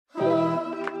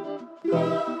Hello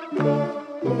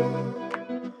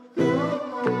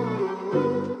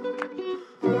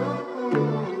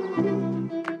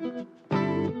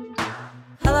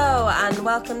and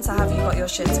welcome to Have You Got Your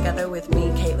Shit Together with me,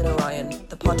 Caitlin O'Ryan,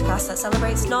 the podcast that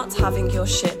celebrates not having your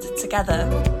shit together.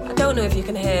 I don't know if you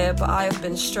can hear, but I've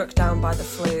been struck down by the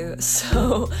flu,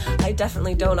 so I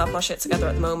definitely don't have my shit together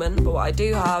at the moment, but what I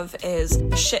do have is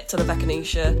a shit ton of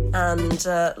echinacea and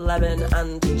lemon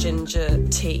and ginger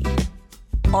tea.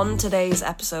 On today's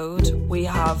episode, we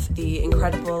have the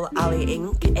incredible Ali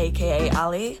Ink, aka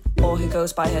Ali, or who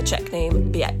goes by her Czech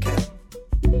name, Bietka.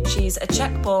 She's a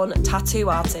Czech-born tattoo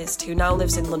artist who now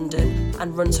lives in London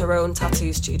and runs her own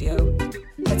tattoo studio.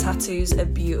 Her tattoos are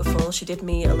beautiful. She did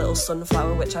me a little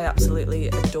sunflower, which I absolutely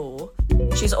adore.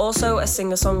 She's also a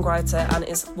singer-songwriter and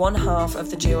is one half of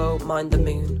the duo Mind the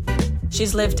Moon.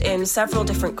 She's lived in several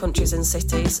different countries and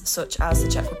cities, such as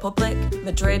the Czech Republic,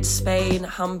 Madrid, Spain,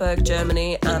 Hamburg,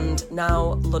 Germany, and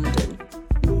now London.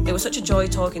 It was such a joy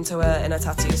talking to her in her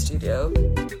tattoo studio.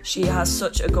 She has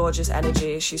such a gorgeous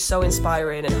energy, she's so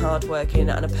inspiring and hardworking,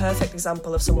 and a perfect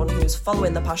example of someone who's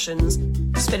following their passions,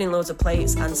 spinning loads of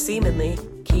plates, and seemingly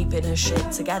keeping her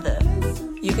shit together.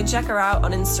 You can check her out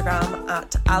on Instagram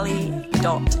at ali.ink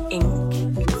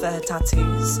for her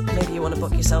tattoos. Maybe you want to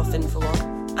book yourself in for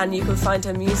one. And you can find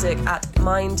her music at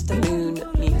Mind the Moon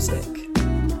Music.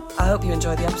 I hope you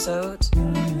enjoy the episode.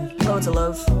 Loads of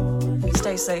love.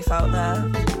 Stay safe out there.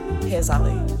 Here's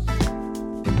Ali.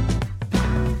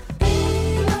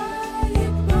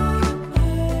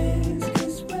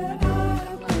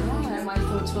 My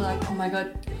thoughts were like, oh my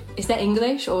god, is that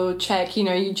English or Czech? You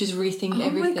know, you just rethink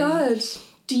everything. Oh my god.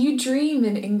 Do you dream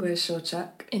in English or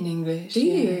Czech? In English. Do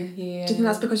you? Yeah. Do you think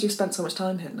that's because you've spent so much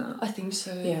time here now? I think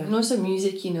so. Yeah. And also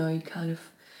music, you know, it kind of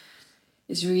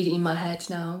is really in my head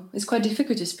now. It's quite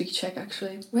difficult to speak Czech,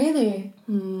 actually. Really?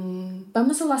 When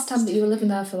was the last time that you were living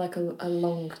there for like a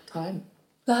long time?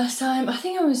 Last time, I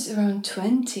think I was around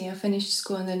 20. I finished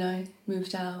school and then I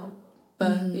moved out.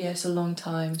 But yeah, it's a long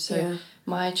time. So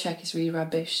my Czech is really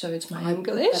rubbish, so it's my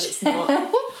English. But it's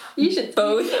not. You should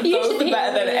Both are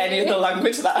better than any other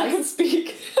language that I can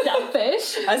speak.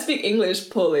 Selfish. I speak English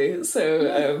poorly,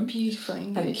 so... Beautiful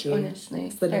English, you. honestly.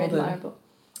 It's the very northern. admirable.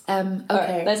 Okay.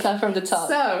 Alright, let's start from the top.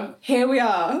 So, here we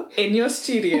are, in your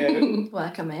studio.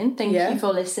 Welcome in. Thank Yeah. you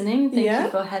for listening. Thank Yeah.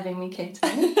 you for having me,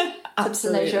 Caitlin.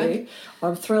 Absolutely. pleasure.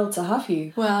 Well, I'm thrilled to have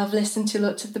you. Well, I've listened to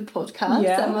lots of the podcasts.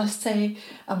 Yeah. I must say,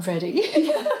 I'm ready.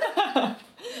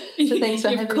 So thanks for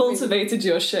You've having cultivated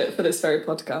your shit for this very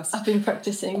podcast. I've been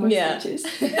practicing my speeches.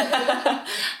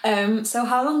 So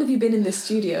how long have you been in this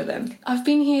studio then? I've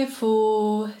been here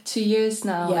for 2 years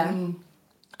now. Yeah.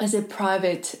 As a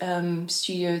private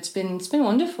studio, it's been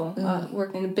wonderful. I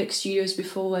worked in big studios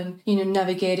before and, you know,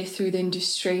 navigated through the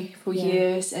industry for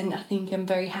years, and I think I'm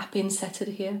very happy and settled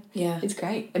here. Yeah. It's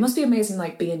great. It must be amazing,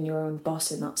 like, being your own boss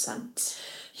in that sense.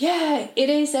 Yeah, it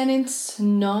is and it's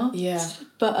not. Yeah.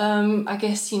 But I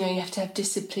guess, you know, you have to have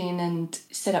discipline and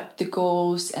set up the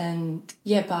goals and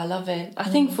but I love it. I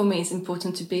think for me it's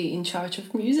important to be in charge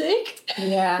of music.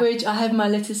 Yeah. Which I have my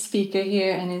little speaker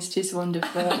here and it's just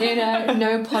wonderful. You know,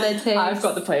 no politics. I've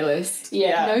got the playlist.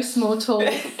 Yeah, no small talk.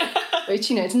 Which,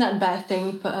 you know, it's not a bad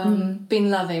thing, but been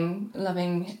loving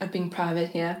being private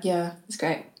here. Yeah. It's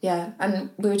great. Yeah,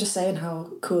 and we were just saying how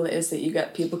cool it is that you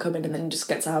get people come in and then you just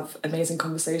get to have amazing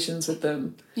conversations with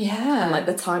them. Yeah. And, like,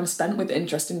 the time spent with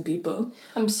interesting people.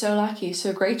 I'm so lucky,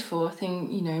 so grateful. I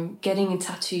think, you know, getting a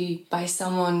tattoo by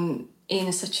someone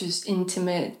in such as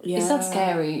intimate, it's not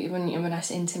scary when I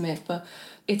say intimate, but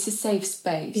it's a safe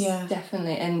space,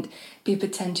 definitely. And people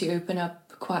tend to open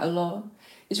up quite a lot.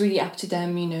 It's really up to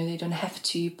them, you know, they don't have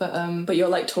to, But you're,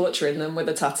 like, torturing them with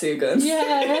a tattoo gun.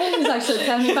 Yeah, it's actually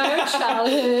tell me about your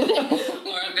childhood. Or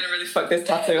I'm going to really fuck this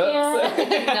tattoo up. So.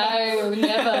 No,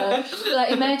 never.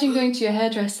 Like, imagine going to your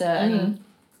hairdresser and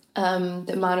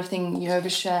the amount of thing you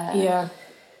overshare. Yeah.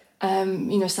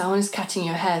 You know, someone is cutting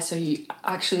your hair, so you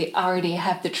actually already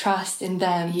have the trust in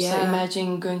them. Yeah. So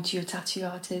imagine going to your tattoo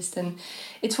artist, and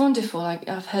it's wonderful. Like,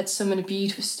 I've heard so many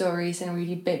beautiful stories and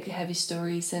really big, heavy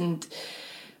stories, and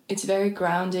it's very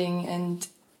grounding, and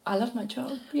I love my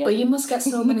job. Yeah. But you must get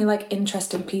so many, like,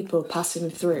 interesting people passing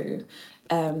through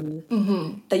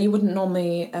that you wouldn't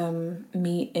normally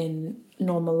meet in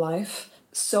normal life.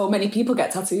 So many people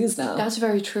get tattoos now. That's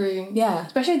very true. Yeah.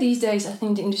 Especially these days, I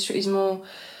think the industry is more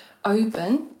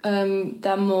open.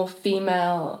 There are more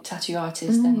female tattoo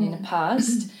artists than in the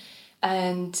past.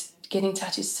 And getting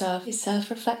tattoos is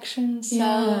self-reflection,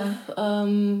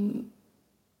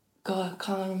 God, I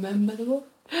can't remember the word.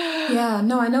 Yeah,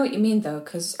 no, I know what you mean though,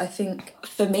 because I think,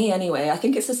 for me anyway, I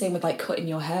think it's the same with like cutting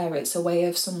your hair. It's a way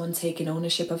of someone taking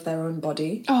ownership of their own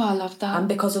body. Oh, I love that. And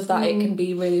because of that, it can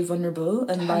be really vulnerable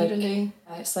and totally.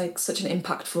 like, it's like such an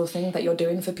impactful thing that you're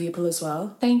doing for people as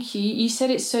well. Thank you. You said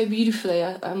it so beautifully.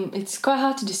 It's quite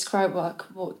hard to describe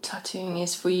what tattooing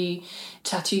is for you.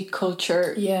 Tattoo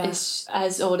culture is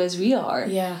as old as we are.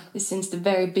 Yeah. Since the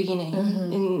very beginning.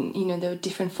 In, you know, there are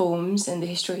different forms and the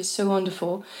history is so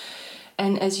wonderful.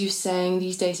 And as you're saying,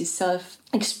 these days it's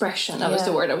self-expression. That was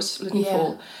the word I was looking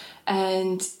for.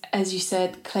 And as you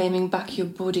said, claiming back your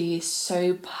body is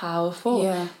so powerful.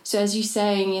 Yeah. So as you're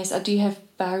saying, yes, I do have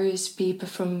various people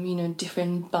from, you know,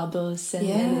 different bubbles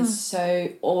and it's so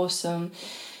awesome.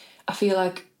 I feel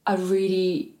like I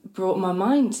really brought my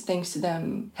mind thanks to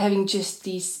them. Having just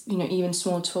these, you know, even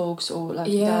small talks or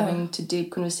like diving into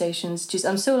deep conversations. Just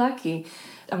I'm so lucky.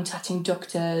 I'm tattooing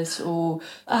doctors or,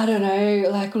 I don't know,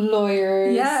 like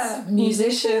lawyers. Yeah,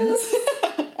 musicians.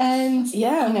 And, you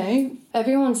know,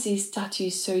 everyone sees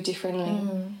tattoos so differently.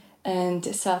 And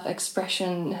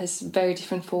self-expression has very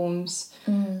different forms.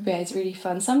 Yeah, it's really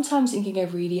fun. Sometimes it can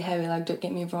get really heavy, like, don't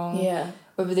get me wrong. Yeah.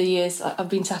 Over the years, I've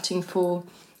been tattooing for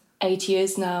 8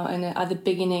 years now. And at the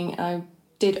beginning, I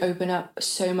did open up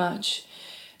so much.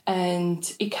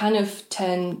 And it kind of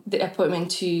turned the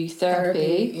appointment to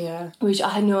therapy, which I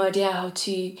had no idea how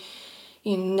to,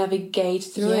 you know, navigate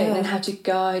through it and how to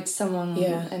guide someone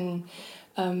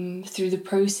and through the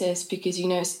process, because, you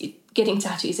know, getting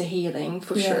tattooed is a healing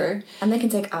for sure. And they can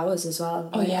take hours as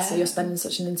well. Right? So you're spending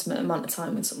such an intimate amount of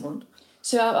time with someone.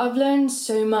 So I've learned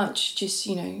so much just,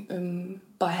 you know,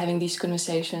 by having these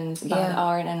conversations about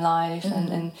art and life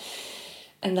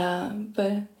and that.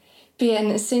 But yeah,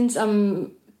 and since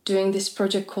I'm doing this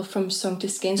project called From Song to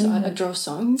Skin, so I draw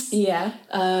songs. Yeah.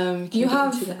 You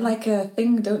have like a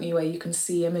thing, don't you, where you can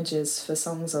see images for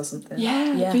songs or something?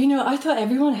 Yeah. But you know, I thought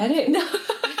everyone had it. I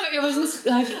thought it wasn't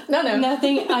like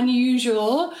nothing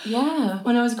unusual. Yeah.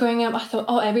 When I was growing up, I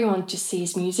thought, everyone just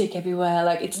sees music everywhere.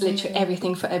 Like it's literally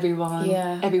everything for everyone.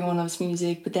 Yeah. Everyone loves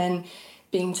music. But then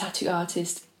being a tattoo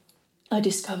artist, I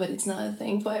discovered it's not a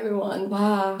thing for everyone.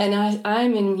 Wow. And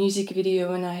I'm in a music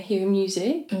video when I hear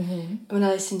music, when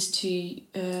I listen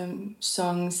to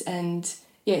songs, and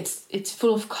it's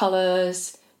full of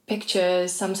colours,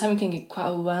 pictures. Sometimes it can get quite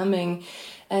overwhelming.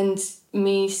 And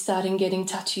me starting getting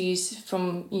tattoos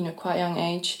from, you know, quite a young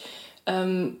age,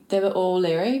 they were all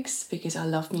lyrics, because I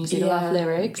love music, I love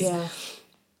lyrics. Yeah.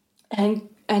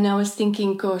 And I was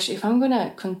thinking, gosh, if I'm going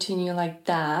to continue like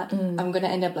that, I'm going to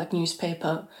end up like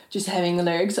newspaper, just having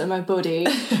lyrics on my body.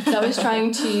 So I was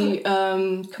trying to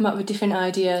come up with different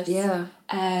ideas. Yeah.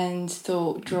 And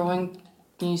thought drawing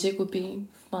music would be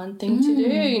a fun thing to do.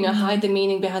 You know, hide the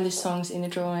meaning behind the songs in the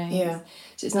drawing. Yeah.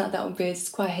 So it's not that obvious. It's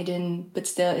quite hidden, but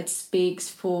still it speaks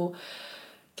for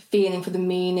the feeling, for the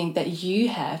meaning that you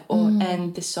have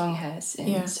and the song has.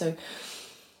 And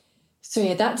So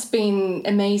yeah, that's been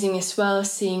amazing as well,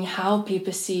 seeing how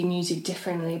people see music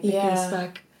differently. Because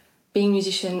like being a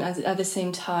musician at the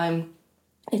same time,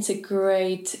 it's a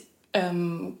great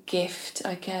gift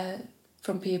I get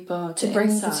from people to bring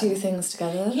the two things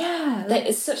together. Yeah, like,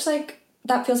 it's such like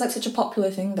that feels like such a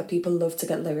popular thing that people love to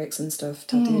get lyrics and stuff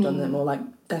tattooed on them, or like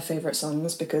their favourite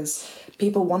songs, because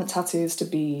people want tattoos to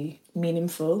be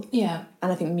meaningful. Yeah,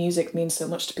 and I think music means so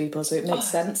much to people, so it makes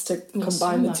sense to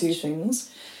combine the two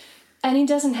things. And it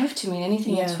doesn't have to mean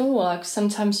anything at all. Like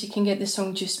sometimes you can get the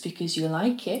song just because you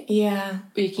like it. Yeah.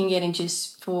 Or you can get it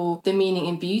just for the meaning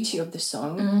and beauty of the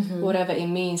song, whatever it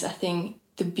means. I think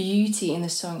the beauty in the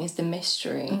song is the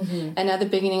mystery. And at the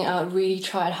beginning, I really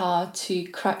tried hard to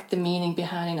crack the meaning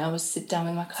behind it. I would sit down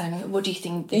with my client, what do you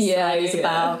think this song is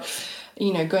about?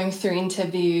 You know, going through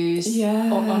interviews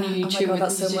on YouTube with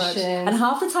musicians. So much. And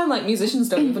half the time, like, musicians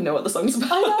don't even know what the song's about.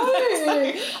 I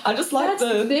know. I just like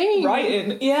the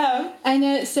writing. Yeah.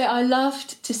 And so I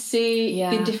loved to see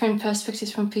the different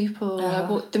perspectives from people, like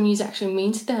what the music actually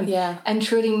means to them. Yeah. And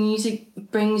truly, music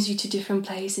brings you to different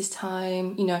places,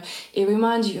 time. You know, it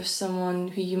reminds you of someone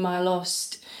who you might have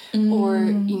lost, or,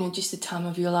 you know, just the time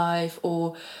of your life,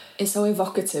 or... It's so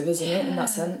evocative, isn't it, in that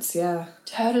sense? Yeah.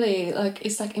 Totally. Like,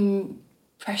 it's like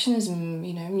impressionism,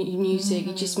 you know, music.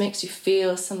 It just makes you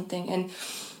feel something.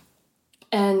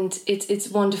 And it's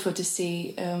wonderful to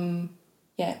see,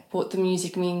 what the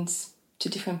music means to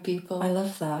different people. I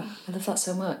love that. I love that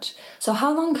so much. So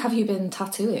how long have you been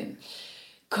tattooing?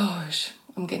 Gosh,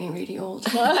 I'm getting really old.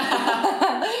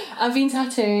 I've been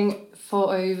tattooing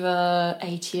for over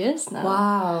 8 years now.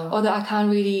 Wow. Although I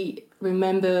can't really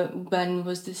remember when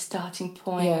was the starting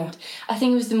point. Yeah. I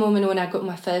think it was the moment when I got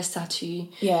my first tattoo.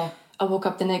 Yeah. I woke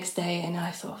up the next day and I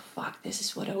thought, fuck, this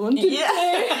is what I want to do.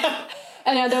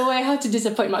 And I don't know how to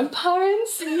disappoint my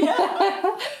parents.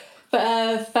 Yeah. But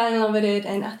I fell in love with it,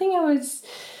 and I think I was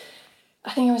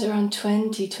around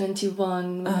 20,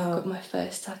 21 when I got my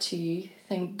first tattoo.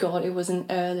 Thank God it wasn't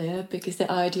earlier, because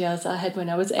the ideas I had when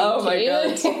I was 18. Oh my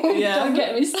God. Yeah. Don't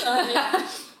get me started.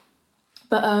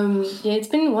 But yeah, it's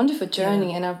been a wonderful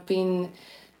journey, and I've been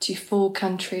to 4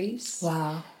 countries.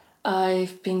 Wow.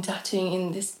 I've been tattooing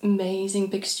in this amazing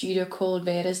big studio called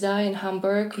Veresda in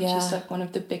Hamburg, which is like one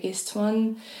of the biggest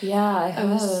one. Yeah, I heard.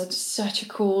 It was such a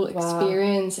cool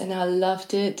experience, and I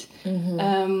loved it.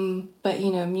 But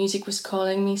you know, music was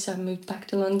calling me, so I moved back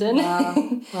to London.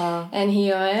 Wow. And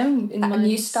here I am. And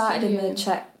you started in the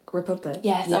Czech Republic?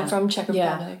 Yes, I'm from Czech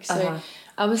Republic. So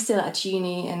I was still at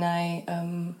uni, and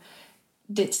I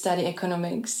did study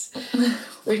economics,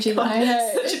 which is I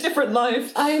know, such a different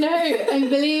life. I know, and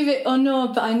believe it or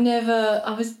not, but I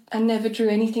never drew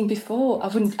anything before. I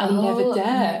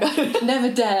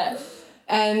never dare.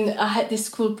 And I had this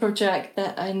cool project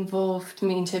that involved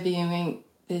me interviewing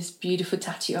this beautiful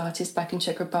tattoo artist back in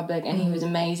Czech Republic, and he was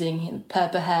amazing. He had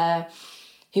purple hair.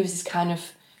 He was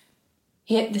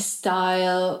he had this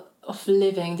style of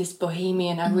living, this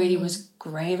bohemian I really was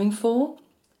craving for.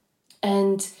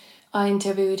 And I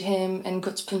interviewed him and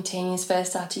got spontaneous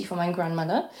first tattoo for my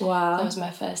grandmother. Wow. That was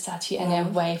my first tattoo. And a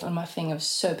wave on my finger was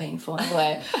so painful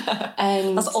anyway.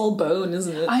 And that's all bone,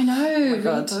 isn't it? I know,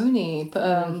 really bony.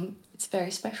 But it's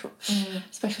very special.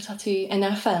 Special tattoo. And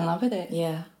I fell in love with it.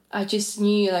 Yeah. I just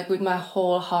knew, like, with my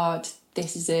whole heart,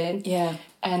 this is it. Yeah.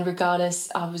 And regardless,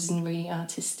 I wasn't really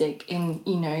artistic in,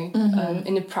 you know,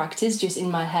 in the practice, just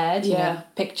in my head. You know,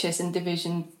 pictures and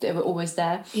division, they were always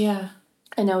there. Yeah.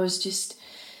 And I was just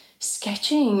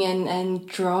sketching and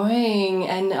drawing,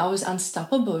 and I was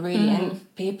unstoppable, really.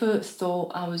 And people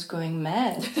thought I was going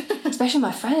mad, especially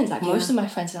my friends. Like, most of my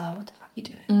friends are like, what the fuck are you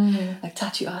doing? Like,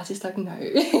 tattoo artist, like, no.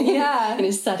 Yeah. And I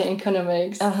studied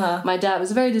economics. My dad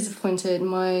was very disappointed.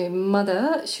 My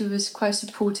mother, she was quite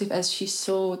supportive, as she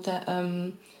saw that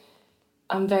I'm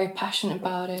very passionate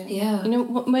about it. Yeah. You know,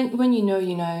 when you know,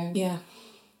 you know. Yeah.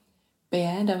 But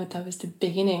yeah, that was the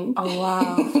beginning. Oh,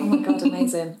 wow. Oh, my God,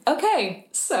 amazing. Okay,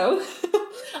 so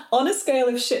on a scale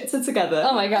of shit to together...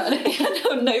 Oh, my God.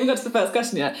 I not even got to the first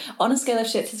question yet. On a scale of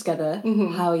shit to together,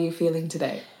 how are you feeling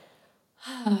today?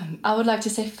 I would like to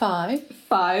say 5.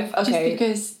 5, okay. Just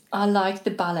because I like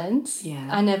the balance. Yeah.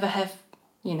 I never have,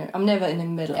 you know, I'm never in the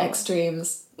middle.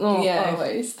 Extremes. Oh, yeah.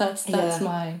 Always. That's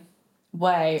my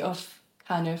way of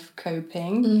kind of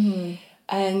coping.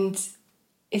 And...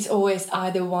 it's always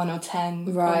either 1 or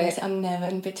 10. Right. Always, I'm never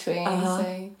in between.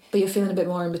 So. But you're feeling a bit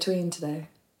more in between today?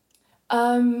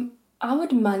 I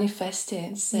would manifest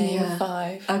it, say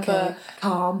 5. Okay. But,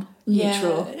 calm,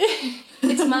 neutral.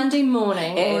 Yeah. It's Monday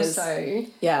morning also.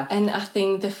 Yeah. And I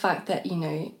think the fact that, you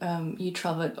know, you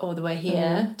travelled all the way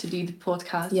here to do the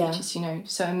podcast, which is, you know,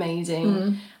 so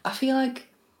amazing. I feel like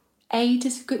 8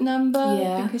 is a good number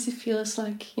because it feels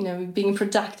like, you know, being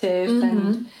productive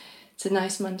and... it's a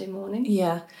nice Monday morning.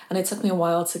 Yeah, and it took me a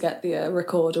while to get the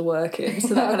recorder working,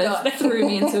 so that kind of threw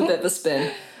me into a bit of a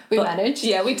spin. We managed.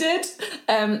 Yeah, we did.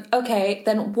 Okay,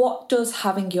 then what does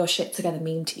having your shit together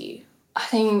mean to you? I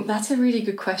think that's a really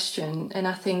good question, and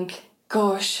I think,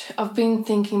 gosh, I've been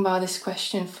thinking about this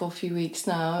question for a few weeks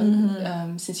now,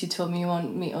 since you told me you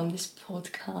want me on this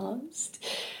podcast.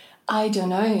 I don't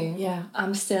know. Yeah.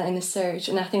 I'm still in a search,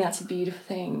 and I think that's a beautiful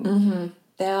thing.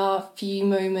 There are few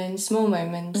moments, small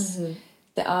moments,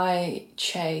 that I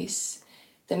chase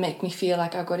that make me feel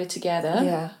like I got it together.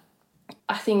 Yeah.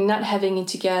 I think not having it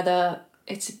together,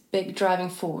 it's a big driving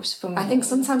force for me. I think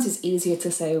sometimes it's easier to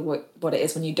say what it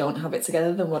is when you don't have it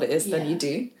together than what it is when you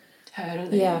do.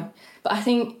 Totally. Yeah. But I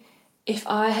think if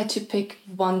I had to pick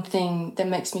one thing that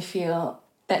makes me feel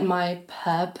that my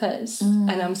purpose,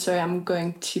 and I'm sorry, I'm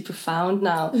going too profound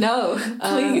now. No,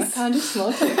 please. I can't do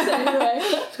small things anyway.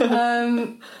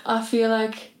 I feel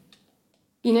like,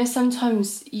 you know,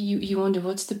 sometimes you wonder,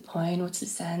 what's the point, what's the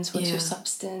sense, what's your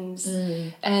substance?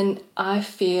 And I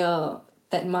feel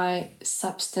that my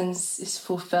substance is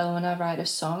fulfilled when I write a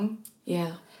song.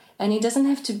 Yeah. And it doesn't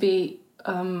have to be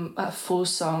a full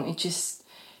song. It just,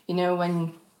 you know,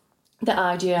 when the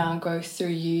idea goes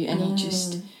through you and you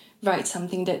just... write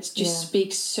something that just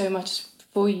speaks so much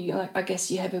for you. Like, I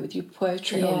guess you have it with your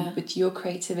poetry or with your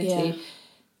creativity. Yeah.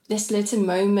 This little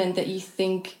moment that you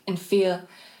think and feel,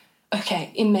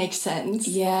 okay, it makes sense.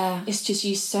 Yeah. It's just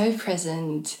you so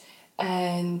present,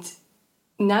 and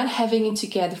not having it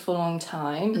together for a long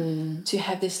time to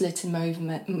have this little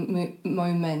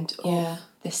moment of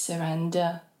this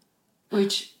surrender,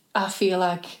 which I feel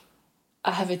like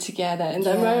I have it together in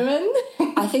that moment.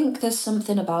 I think there's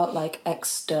something about like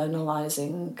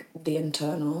externalizing the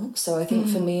internal. So I think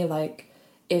for me, like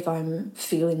if I'm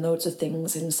feeling loads of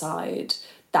things inside,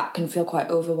 that can feel quite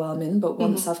overwhelming. But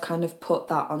once I've kind of put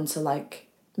that onto like,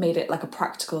 made it like a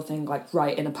practical thing, like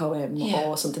writing a poem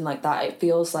or something like that, it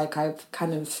feels like I've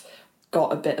kind of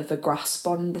got a bit of a grasp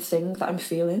on the thing that I'm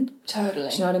feeling. Totally.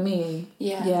 Do you know what I mean?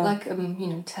 Yeah. Like,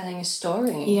 telling a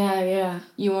story. Yeah.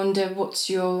 You wonder what's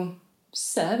your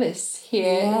service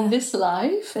here in this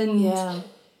life, and I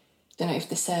don't know if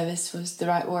the service was the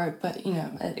right word, but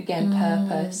again,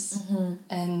 purpose.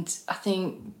 And I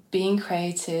think being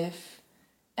creative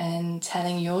and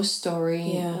telling your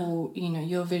story or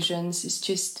your visions is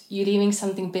just you leaving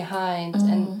something behind.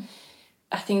 And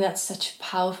I think that's such a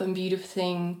powerful and beautiful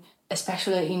thing,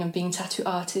 especially being a tattoo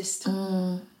artist.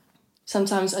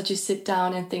 Sometimes I just sit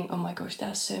down and think, oh my gosh,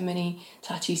 there's so many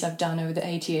tattoos I've done over the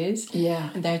 8 years. Yeah.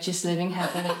 And they're just living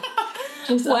happily.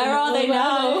 Where are they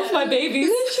now, my babies?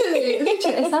 Literally.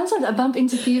 It sounds like I bump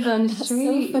into people on the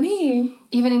street. So funny.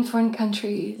 Even in foreign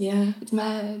countries. Yeah. It's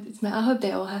mad. I hope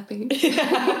they're all happy.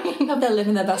 I hope they're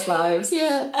living their best lives.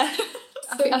 Yeah.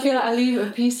 I feel like I leave a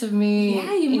piece of me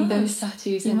in those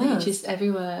tattoos, and they're just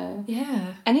everywhere.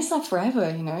 Yeah. And it's not forever,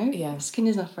 Yeah. Skin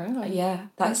is not forever. Yeah,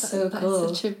 that's so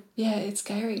cool. It's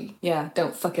scary. Yeah,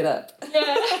 don't fuck it up.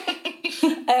 Yeah.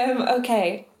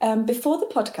 Okay. Before the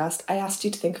podcast, I asked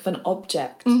you to think of an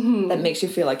object that makes you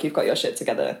feel like you've got your shit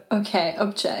together. Okay,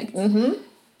 object.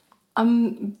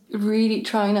 I'm really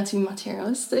trying not to be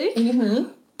materialistic.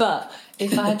 But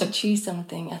if I had to choose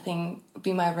something, I think it would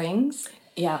be my rings.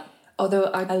 Yeah. Although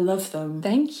I love them.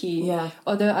 Thank you. Yeah.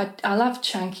 Although I love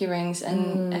chunky rings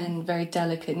and very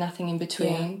delicate, nothing in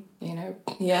between,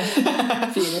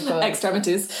 Yeah. Beautiful.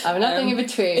 Extremities. I'm nothing in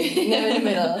between, never in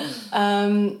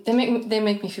the middle. They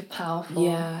make me feel powerful.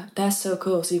 Yeah, they're so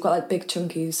cool. So you've got like big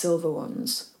chunky silver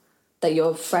ones that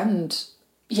your friend...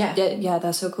 Yeah,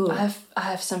 they're so cool. I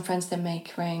have some friends that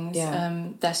make rings. Yeah.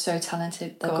 They're so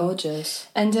talented. They're gorgeous.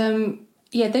 And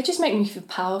they just make me feel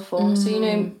powerful. So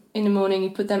in the morning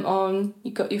you put them on,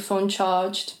 you got your phone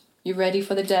charged, you're ready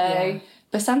for the day. Yeah.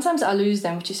 But sometimes I lose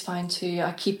them, which is fine too.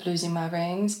 I keep losing my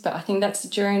rings, but I think that's the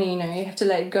journey, you have to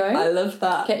let it go. I love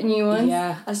that. Get new ones.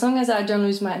 Yeah. As long as I don't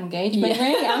lose my engagement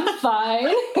ring, I'm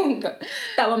fine.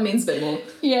 That one means a bit more.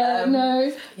 Yeah,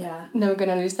 no. Yeah. Never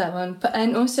gonna lose that one.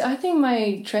 And also I think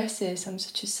my dresses, I'm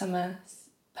such a summer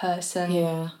person.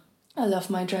 Yeah. I love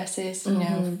my dresses,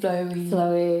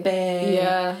 flowy,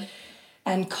 big,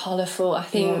 and colourful. I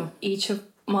think each of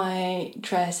my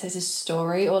dress has a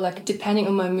story, or like depending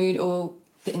on my mood or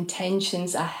the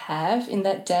intentions I have in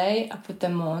that day, I put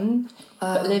them on.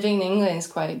 But living in England is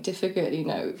quite difficult,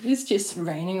 It's just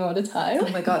raining all the time. Oh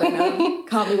my God, I know.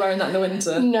 Can't be wearing that in the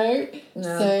winter. No.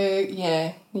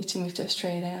 So, need to move to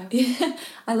Australia. Yeah,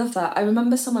 I love that. I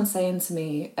remember someone saying to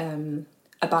me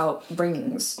about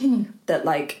rings that,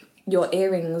 like, your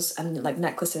earrings and, like,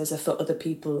 necklaces are for other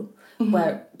people.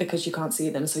 Because you can't see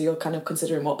them, so you're kind of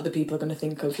considering what other people are going to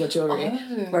think of your jewellery.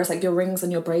 Whereas like your rings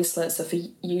and your bracelets are for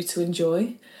you to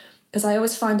enjoy. Because I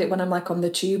always find it when I'm like on the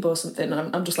tube or something,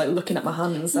 and I'm just like looking at my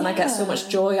hands, and I get so much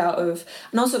joy out of.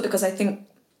 And also because I think,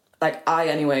 like I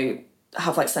anyway,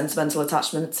 have like sentimental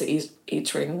attachment to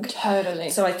each ring. Totally.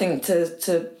 So I think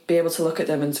to be able to look at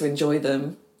them and to enjoy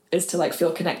them is to like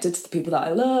feel connected to the people that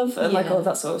I love and like all of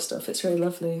that sort of stuff. It's really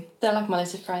lovely. They're like my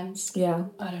little friends. Yeah.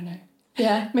 I don't know.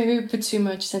 Yeah, maybe we put too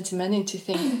much sentiment into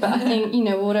things, but I think,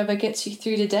 whatever gets you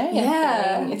through the day,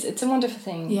 it's a wonderful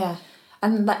thing. Yeah.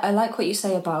 And I like what you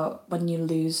say about when you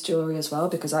lose jewellery as well,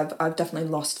 because I've definitely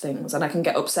lost things and I can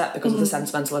get upset because of the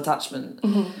sentimental attachment.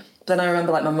 But then I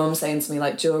remember like my mum saying to me,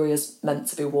 like, jewellery is meant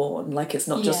to be worn, like it's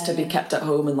not just to be kept at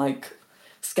home and like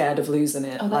scared of losing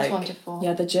it. Oh, that's like, wonderful.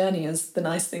 Yeah, the journey is the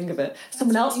nice thing of it.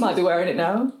 Someone else might be wearing it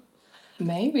now.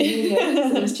 Maybe,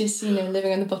 it was just,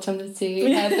 living on the bottom of the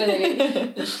sea,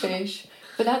 happily, with fish.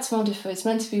 But that's wonderful, it's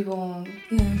meant to be worn.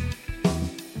 Yeah.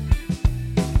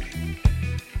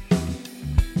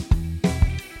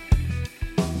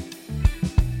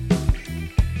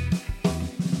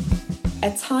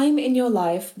 A time in your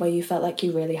life where you felt like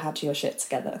you really had your shit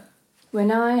together?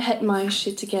 When I had my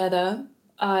shit together,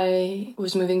 I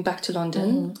was moving back to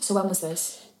London. So when was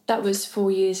this? That was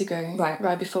 4 years ago,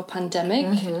 right before pandemic.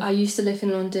 I used to live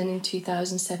in London in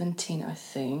 2017, I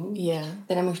think. Yeah.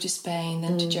 Then I moved to Spain,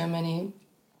 then to Germany,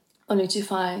 only to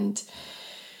find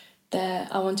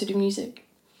that I want to do music.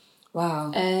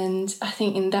 Wow. And I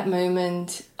think in that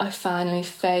moment, I finally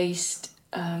faced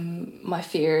my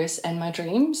fears and my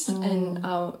dreams, and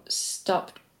I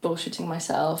stopped bullshitting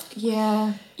myself.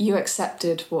 Yeah. You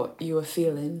accepted what you were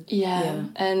feeling. Yeah.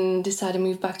 And decided to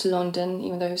move back to London,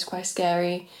 even though it was quite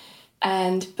scary.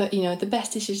 But you know, the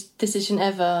best decision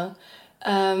ever.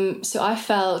 So I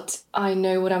felt I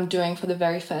know what I'm doing for the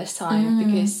very first time,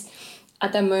 because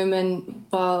at that moment,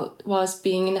 whilst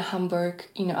being in Hamburg,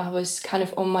 you know, I was kind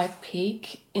of on my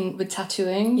peak with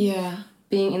tattooing. Yeah.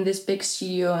 Being in this big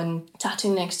studio and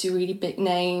tattooing next to really big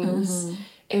names.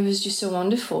 It was just so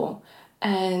wonderful.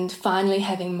 And finally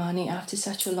having money after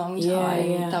such a long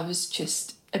time, that was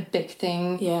just a big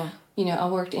thing. Yeah. You know, I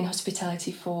worked in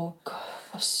hospitality for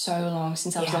so long,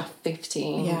 since I was like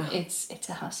 15. Yeah. It's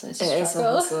a hassle. It is a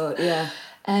hassle, yeah.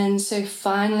 And so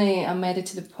finally I made it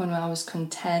to the point where I was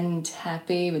content,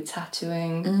 happy with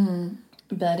tattooing,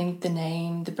 building the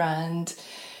name, the brand,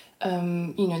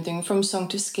 you know, doing from song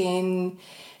to skin,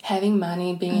 having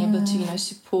money, being able to, you know,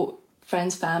 support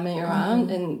friends, family around.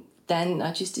 And then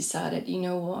I just decided, you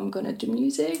know what, I'm gonna do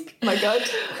music. My God.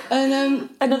 And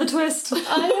another twist.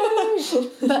 I know.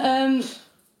 But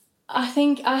I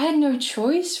think I had no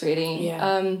choice, really.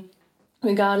 Yeah.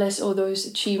 Regardless of all those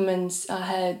achievements I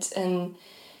had, and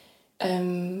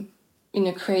you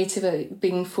know, creatively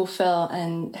being fulfilled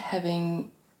and having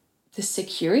the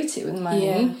security with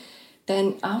money,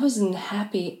 then I wasn't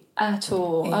happy at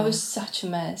all. I was such a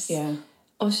mess. Yeah.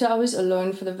 Also, I was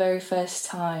alone for the very first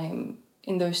time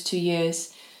in those 2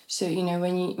 years. So, you know,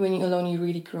 when you're alone, you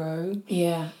really grow.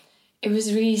 Yeah. It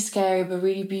was really scary, but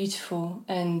really beautiful.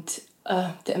 And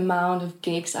the amount of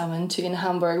gigs I went to in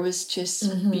Hamburg was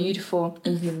just beautiful.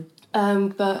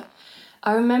 But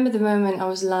I remember the moment I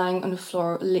was lying on the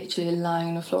floor, literally lying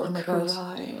on the floor,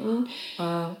 crying.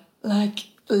 Wow. Like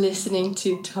listening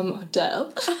to Tom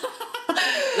Odell.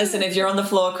 Listen, if you're on the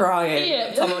floor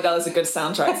crying, Tom Odell is a good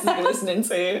soundtrack to be listening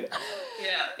to.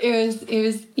 Yeah. It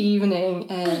was evening,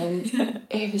 and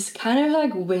it was kind of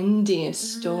like windy and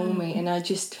stormy, and I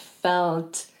just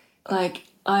felt like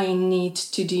I need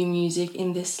to do music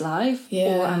in this life,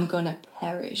 or I'm gonna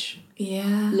perish.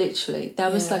 Yeah. Literally.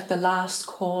 That was like the last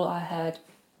call I had.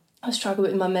 I struggled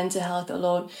with my mental health a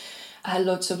lot. I had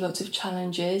lots of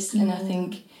challenges, and I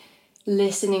think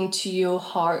listening to your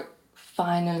heart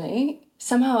finally,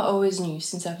 somehow I always knew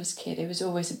since I was a kid, it was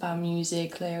always about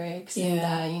music, lyrics, and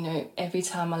that, you know, every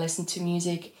time I listened to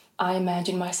music, I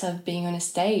imagined myself being on a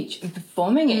stage and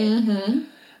performing it.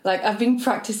 Like, I've been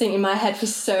practicing in my head for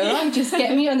so long, just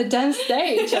get me on the damn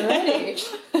stage already.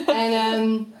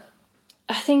 And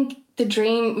I think the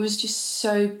dream was just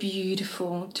so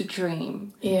beautiful to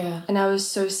dream. Yeah. And I was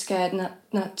so scared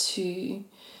not to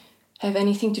have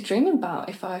anything to dream about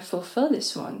if I fulfill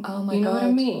this one. Oh my God. You know what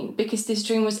I mean? Because this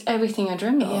dream was everything I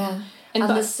dreamed of. Yeah. And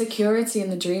there's security in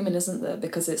the dreaming, isn't there?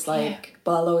 Because it's like,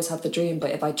 well, I'll always have the dream,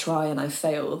 but if I try and I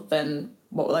fail, then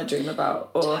what will I dream about?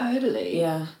 Or, totally.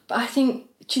 Yeah. But I think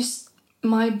just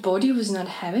my body was not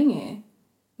having it.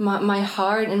 My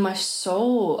heart and my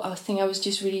soul, I think I was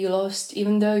just really lost,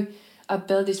 even though I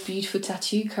built this beautiful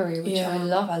tattoo career, which I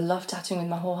love. I love tattooing with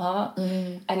my whole heart.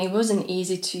 And it wasn't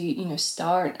easy to, you know,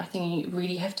 start. I think you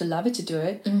really have to love it to do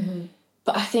it.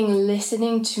 But I think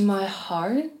listening to my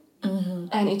heart,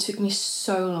 and it took me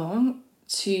so long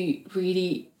to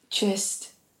really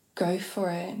just go for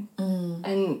it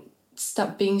and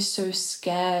stop being so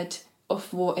scared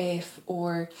of what if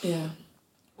or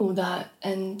all that.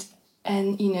 And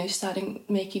you know, starting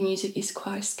making music is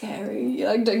quite scary.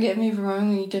 Like, don't get me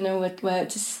wrong, you don't know where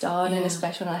to start, and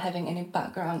especially not having any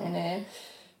background in it.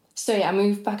 So I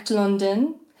moved back to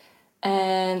London,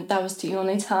 and that was the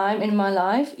only time in my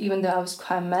life, even though I was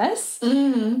quite a mess,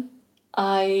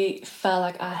 I felt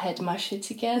like I had my shit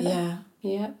together.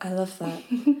 Yeah. I love that.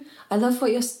 I love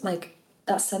what you're, like,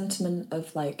 that sentiment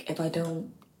of, like, if I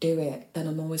don't do it, then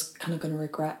I'm always kind of going to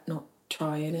regret not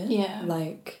trying it. Yeah.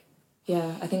 Like...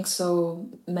 Yeah, I think so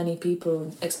many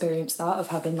people experience that, of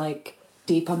having, like,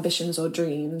 deep ambitions or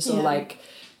dreams, or, like,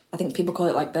 I think people call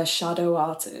it, like, their shadow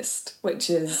artist, which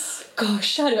is... Gosh,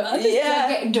 shadow artist?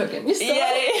 Yeah. Don't get me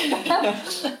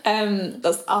started.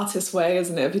 That's Artist's Way,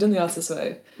 isn't it? Have you done The Artist's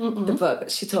Way? The book.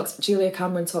 Julia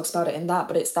Cameron talks about it in that,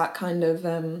 but it's that kind of,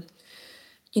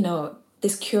 you know,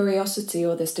 this curiosity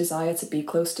or this desire to be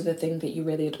close to the thing that you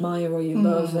really admire or you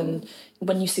love, and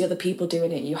when you see other people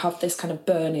doing it, you have this kind of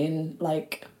burning,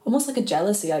 like, almost like a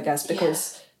jealousy, I guess,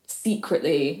 because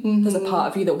secretly there's a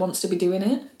part of you that wants to be doing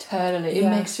it. Totally. It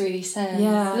makes really sense.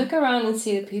 Yeah. Look around and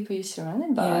see the people you're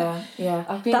surrounded by.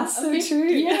 Yeah. That's so true.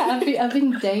 Yeah, I've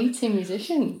been dating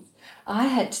musicians. I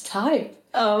had to type.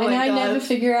 Oh my God. And I never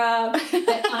figure out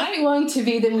that I want to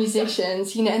be the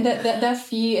musicians, you know, and there are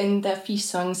few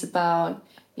songs about,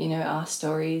 you know, our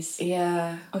stories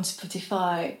on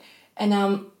Spotify. And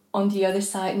on the other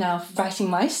side now writing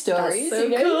my stories. That's so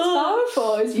cool. It's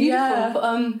powerful, it's beautiful.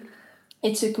 But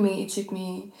it took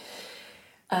me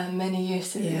many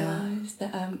years to realise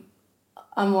that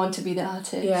I want to be the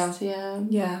artist.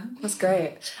 Yeah, that's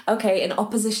great. Okay, in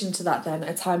opposition to that then,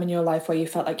 a time in your life where you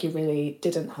felt like you really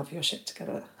didn't have your shit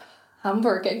together.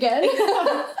 Hamburg again.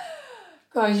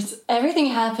 Gosh, everything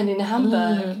happened in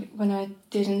Hamburg when I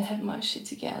didn't have my shit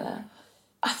together.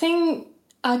 I think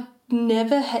I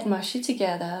never had my shit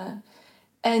together.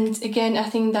 And again, I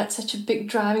think that's such a big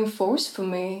driving force for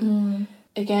me.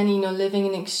 Again, you know, living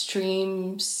in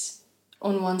extremes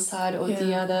on one side or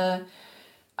the other.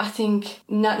 I think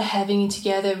not having it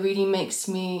together really makes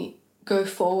me go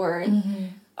forward.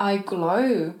 I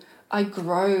grow.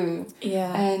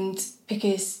 And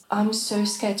because I'm so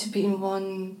scared to be in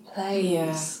one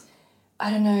place. I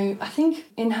don't know. I think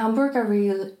in Hamburg I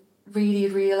really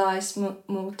realised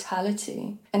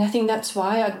mortality. And I think that's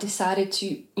why I decided to,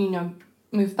 you know,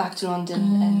 move back to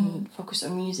London and focus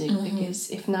on music, because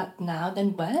if not now,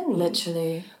 then when?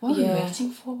 Literally. What are we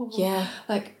waiting for? Yeah.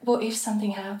 Like, what if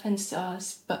something happens to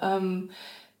us? But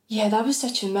that was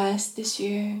such a mess this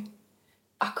year.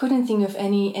 I couldn't think of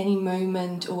any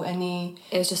moment or any...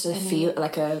 It was just a feel,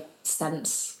 like a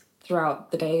sense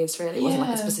throughout the days, really. It wasn't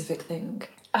like a specific thing.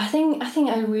 I think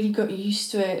I really got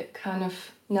used to it, kind of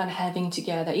not having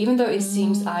together, even though it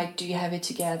seems I do have it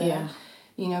together. Yeah.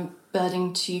 You know,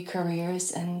 building 2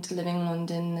 careers and living in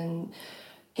London and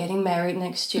getting married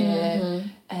next year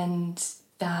and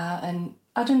that. And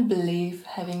I don't believe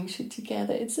having shit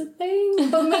together. It's a thing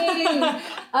for me.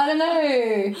 I don't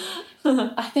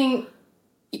know. I think...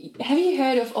 Have you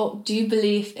heard of, or do you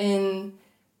believe in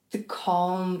the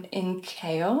calm in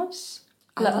chaos?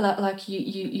 Like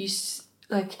you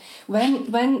like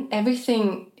when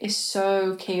everything is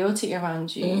so chaotic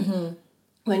around you,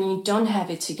 when you don't have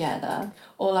it together,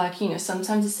 or like, you know,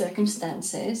 sometimes the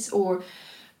circumstances or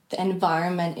the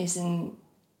environment isn't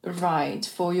right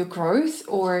for your growth,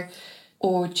 or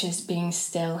just being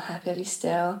still, happily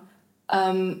still,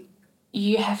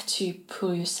 you have to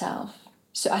pull yourself.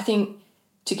 So I think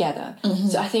together.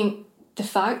 So I think the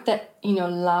fact that, you know,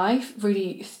 life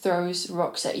really throws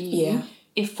rocks at you,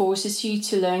 it forces you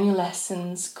to learn your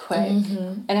lessons quick.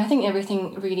 And I think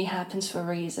everything really happens for a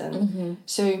reason.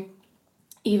 So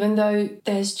even though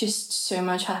there's just so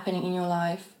much happening in your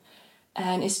life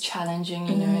and it's challenging,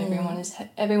 you know,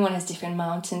 everyone has different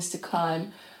mountains to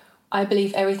climb, I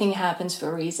believe everything happens for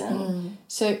a reason.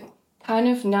 So kind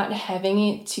of not having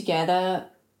it together,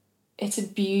 it's a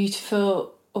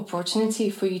beautiful opportunity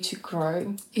for you to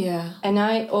grow. Yeah. And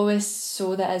I always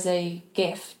saw that as a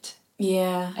gift.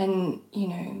 Yeah. And, you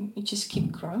know, you just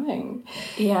keep growing.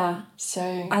 Yeah. So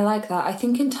I like that. I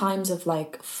think in times of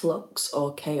like flux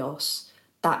or chaos,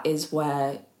 that is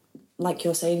where, like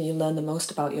you're saying, you learn the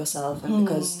most about yourself. And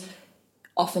because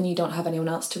often you don't have anyone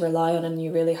else to rely on, and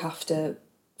you really have to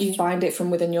find it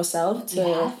from within yourself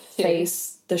to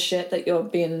face the shit that you're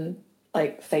being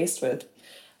like faced with.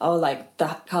 Or like the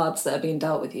cards that are being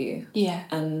dealt with you. Yeah.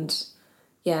 And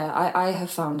yeah, I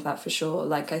have found that for sure.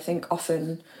 Like I think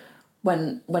often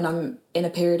when I'm in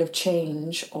a period of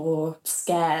change or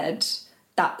scared,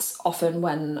 that's often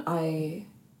when I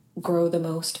grow the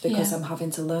most, because I'm having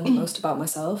to learn the most about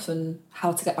myself and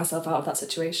how to get myself out of that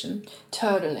situation.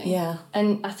 Totally. Yeah.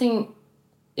 And I think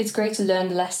it's great to learn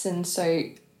the lessons, so,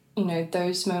 you know,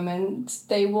 those moments,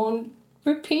 they won't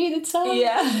repeat itself.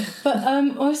 Yeah.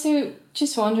 But also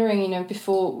just wondering, you know,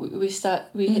 before we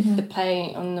hit the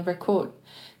play on the record,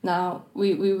 now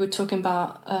we were talking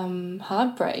about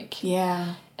heartbreak.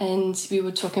 Yeah. And we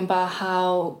were talking about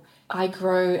how I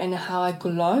grow and how I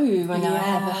glow when I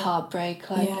have a heartbreak.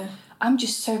 Like I'm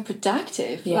just so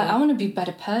productive. Like I want to be a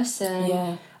better person.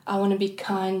 Yeah. I want to be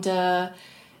kinder,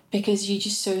 because you're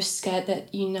just so scared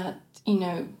that you're not, you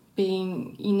know,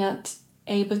 you're not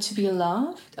able to be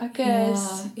loved, I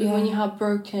guess, when you're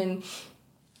heartbroken.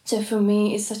 So for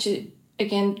me, it's such a,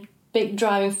 again, big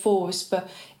driving force, but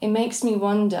it makes me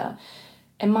wonder,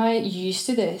 am I used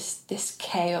to this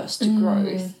chaos to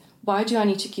growth? Why do I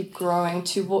need to keep growing?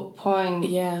 To what point?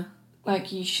 Yeah.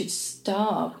 Like, you should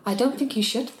stop. I don't think you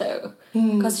should, though.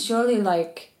 Because surely,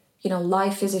 like, you know,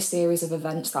 life is a series of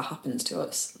events that happens to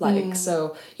us. Like,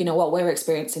 so, you know, what we're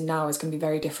experiencing now is going to be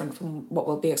very different from what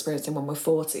we'll be experiencing when we're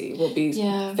 40. We'll be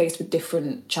faced with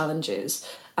different challenges.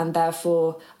 And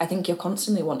therefore, I think you're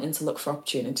constantly wanting to look for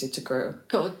opportunity to grow.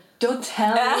 God, don't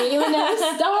tell me. You'll never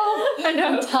stop. I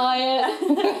know. I'm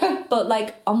tired. But,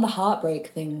 like, on the heartbreak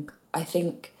thing, I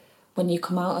think when you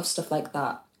come out of stuff like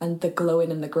that, and the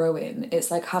glowing and the growing, it's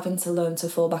like having to learn to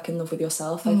fall back in love with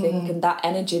yourself, I think. And that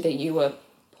energy that you were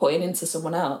putting into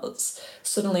someone else,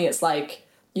 suddenly it's like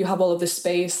you have all of this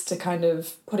space to kind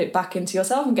of put it back into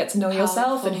yourself and get to know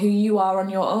yourself and who you are on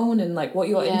your own and like what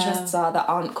your interests are that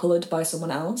aren't coloured by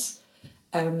someone else.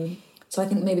 So I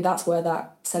think maybe that's where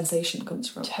that sensation comes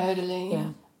from. Totally. Yeah.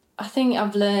 I think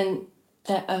I've learned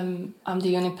that I'm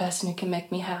the only person who can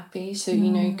make me happy. So, you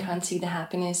know, you can't see the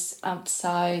happiness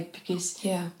outside because,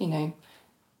 you know,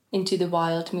 Into the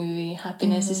Wild movie,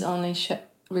 happiness is only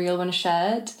real when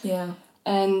shared. Yeah.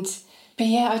 But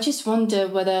yeah, I just wonder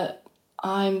whether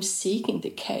I'm seeking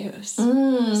the chaos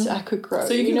so I could grow.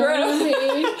 So you can grow.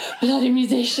 Bloody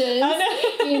musician.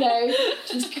 You know,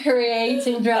 just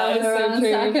creating drama around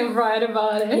so I can write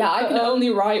about it. Yeah, I can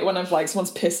only write when I've like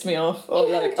someone's pissed me off or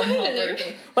like I'm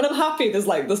happy. When I'm happy, there's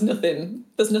nothing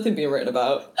being written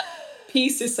about.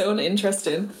 Peace is so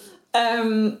uninteresting.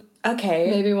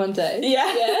 Okay. Maybe one day.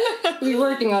 Yeah. We're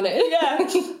working on it.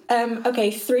 Yeah.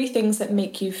 Okay, 3 things that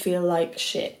make you feel like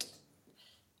shit.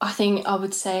 I think I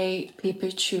would say people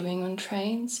chewing on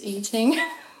trains, eating.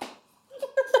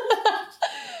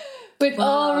 With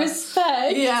all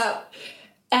respect. Yeah.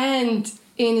 And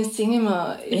in a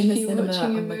cinema, if you're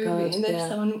watching a movie and there's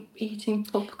someone eating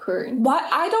popcorn. Why?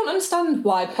 I don't understand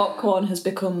why popcorn has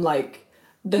become like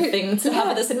the thing to have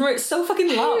at the cinema. It's so fucking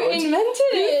loud. Who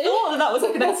invented it? Who thought that was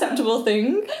like an acceptable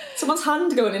thing? Someone's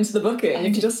hand going into the bucket and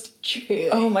you can just chew.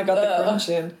 Oh my god, the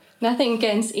crunching. Nothing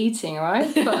against eating,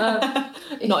 right? But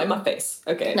not in my face.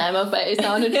 Okay. Not in my face,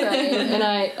 not on a train. And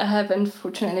I have,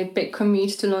 unfortunately, a big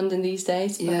commute to London these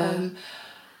days. But,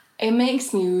 it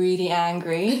makes me really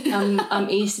angry. I'm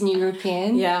Eastern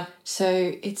European. Yeah. So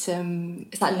it's...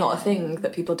 Is that not a thing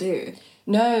that people do?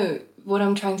 No. What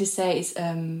I'm trying to say is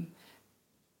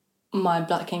my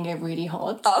blood can get really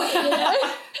hot. Oh.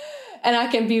 And I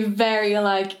can be very,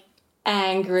 like,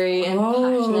 angry and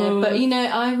passionate. But, you know,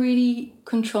 I really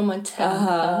control my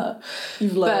temper.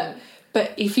 You've learned.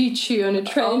 But if you chew on a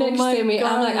train next to me,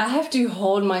 I'm like, I have to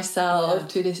hold myself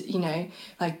to this, you know,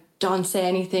 like, don't say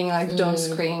anything, like, don't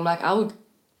scream. Like, I would,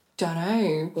 don't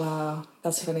know. Wow,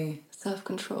 that's funny.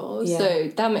 Self-control. Yeah. So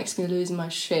that makes me lose my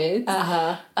shit.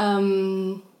 Uh-huh.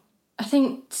 I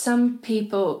think some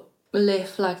people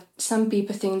live, like, some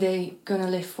people think they're gonna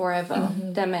live forever.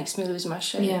 Mm-hmm. That makes me lose my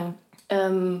shit. Yeah.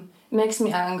 Makes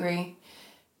me angry.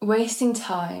 Wasting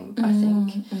time, I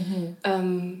think.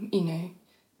 Mm-hmm. You know,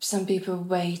 some people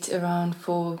wait around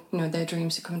for, you know, their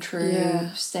dreams to come true,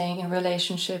 staying in a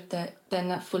relationship that they're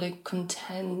not fully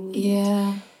content.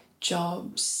 Yeah.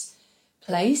 Jobs,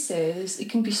 places, it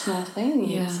can be small things.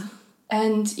 Yeah.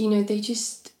 And, you know, they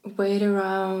just wait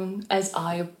around, as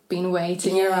I've been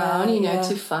waiting around, you know,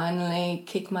 to finally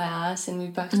kick my ass and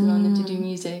move back to London to do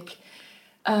music.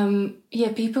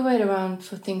 People wait around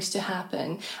for things to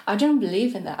happen. I don't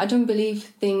believe in that. I don't believe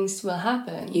things will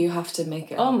happen. You have to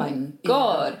make it happen. My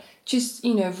God. Yeah. Just,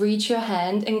 you know, reach your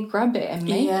hand and grab it and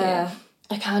make it.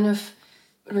 I kind of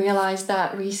realised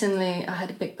that recently. I had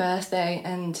a big birthday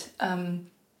and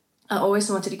I always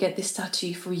wanted to get this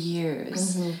tattoo for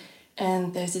years. Mm-hmm.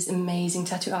 And there's this amazing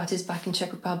tattoo artist back in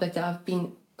Czech Republic that I've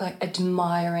been, like,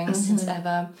 admiring since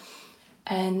ever.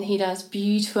 And he does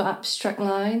beautiful abstract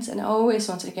lines, and I always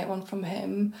wanted to get one from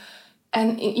him.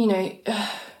 And, you know,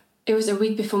 it was a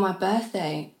week before my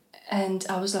birthday, and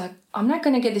I was like, I'm not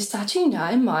going to get this tattoo now,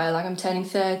 am I? Like, I'm turning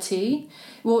 30.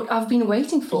 What I've been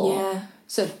waiting for. Yeah.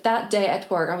 So that day at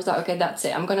work, I was like, okay, that's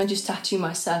it. I'm going to just tattoo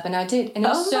myself. And I did. And it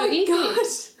was so easy. God.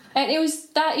 And it was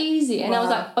that easy. And I was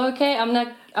like, okay, I'm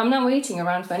not waiting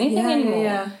around for anything anymore.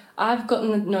 Yeah. I've got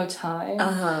no time.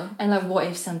 And like, what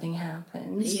if something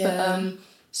happens? Yeah. But,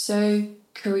 so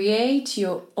create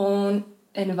your own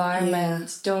environment.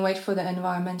 Yeah. Don't wait for the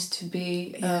environment to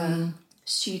be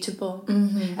suitable.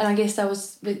 Mm-hmm. And I guess that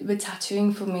was with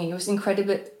tattooing for me. It was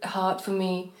incredibly hard for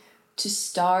me to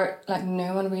start. Like,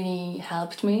 no one really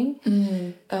helped me.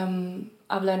 Mm-hmm.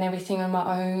 I've learned everything on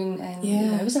my own, and you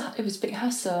know, it was a big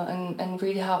hustle and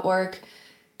really hard work.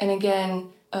 And again,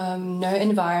 no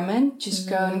environment, just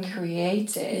go and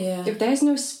create it. Yeah. If there's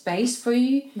no space for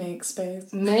you, make space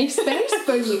for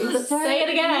you. Say it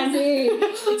again.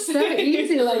 It's so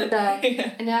easy like that.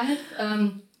 Yeah.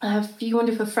 And I have a few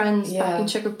wonderful friends back in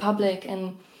Czech Republic,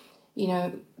 and you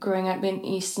know, growing up in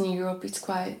Eastern Europe, it's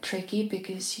quite tricky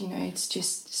because, you know, it's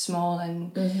just small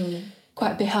and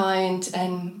quite behind,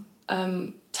 and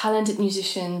talented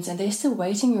musicians, and they're still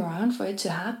waiting around for it to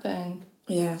happen.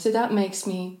 Yeah. So that makes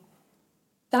my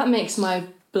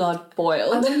blood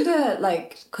boil. I wonder,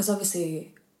 like, because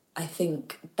obviously I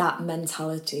think that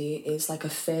mentality is like a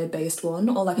fear-based one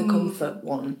or like a comfort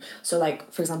one. So,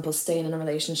 like, for example, staying in a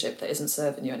relationship that isn't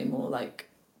serving you anymore, like,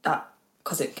 that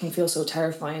because it can feel so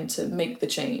terrifying to make the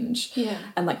change. Yeah.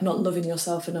 And like not loving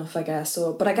yourself enough, I guess.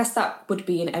 But I guess that would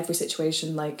be in every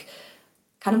situation, like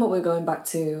kind of what we're going back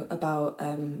to about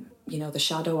the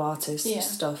shadow artist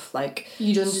stuff. Like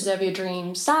you don't deserve your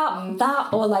dreams. That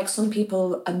or like some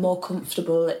people are more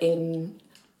comfortable in,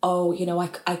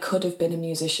 I could have been a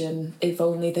musician if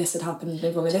only this had happened,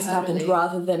 if only this had happened,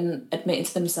 rather than admitting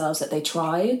to themselves that they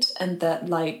tried and that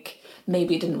like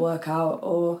maybe it didn't work out,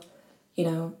 or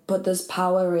but there's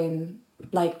power in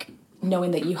like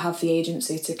knowing that you have the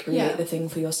agency to create the thing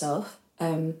for yourself.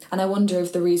 And I wonder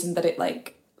if the reason that it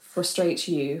like frustrates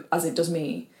you as it does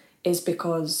me is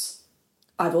because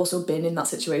I've also been in that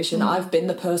situation. I've been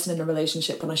the person in a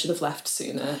relationship when I should have left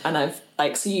sooner, and I've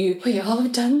like we all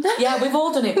have done that. Yeah, we've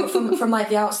all done it, but from like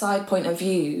the outside point of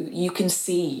view, you can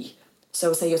see.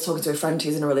 So say you're talking to a friend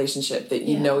who's in a relationship that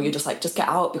you're just like, just get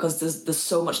out, because there's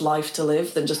so much life to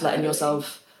live than just letting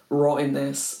yourself rot in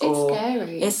this. It's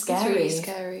scary. It's really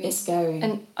scary. It's scary.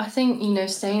 And I think,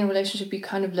 staying in a relationship, you're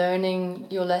kind of learning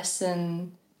your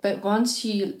lesson. But once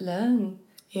you learn,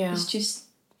 it's just,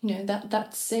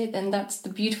 that's it. And that's the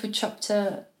beautiful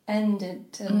chapter ended.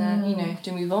 And then, you have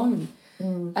to move on.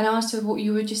 And also what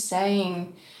you were just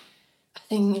saying, I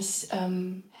think is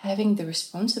having the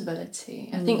responsibility.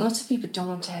 I think lots of people don't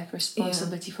want to have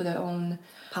responsibility for their own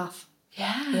path.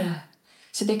 Yeah.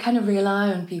 So they kind of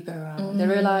rely on people around. They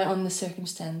rely on the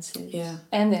circumstances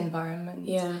and the environment.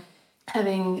 Yeah.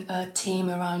 Having a team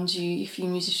around you, if you're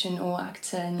a musician or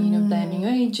actor, and blaming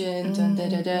your agent and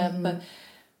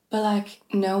but like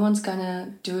no one's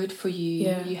gonna do it for you.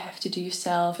 Yeah. You have to do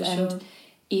yourself. For and sure.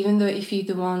 even though if you're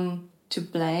the one to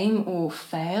blame or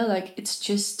fail, like it's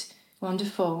just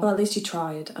wonderful. Well, at least you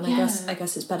tried, and I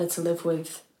guess it's better to live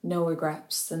with no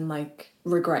regrets than like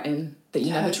regretting that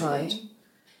you never tried.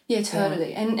 Yeah,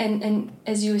 totally. Yeah. And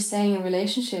as you were saying, in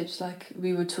relationships, like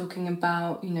we were talking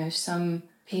about, some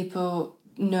people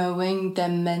knowing they're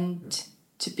meant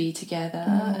to be together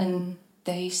and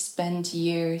they spend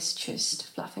years just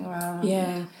fluffing around.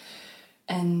 Yeah.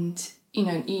 And, you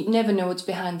never know what's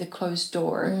behind the closed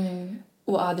door.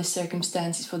 What are the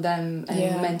circumstances for them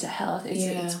and mental health.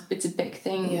 It's a big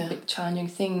thing, a big challenging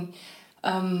thing.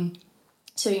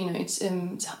 So, it's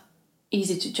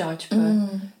easy to judge, but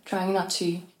trying not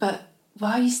to. But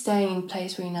why are you staying in a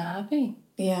place where you're not happy?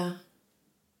 Yeah.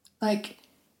 Like,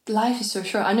 life is so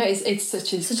short. I know it's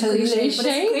such a cliche, but it's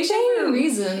cliche for a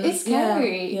reason. It's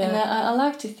scary. Yeah. And I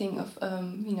like to think of,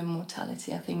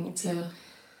 mortality. I think it's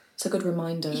it's a good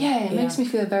reminder. Yeah, it makes me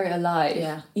feel very alive.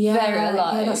 Yeah. Very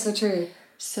alive. Yeah, that's so true.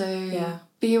 So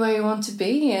be where you want to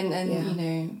be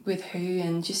and with who,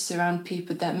 and just surround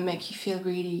people that make you feel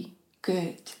really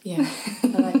good. Yeah, I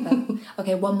like that.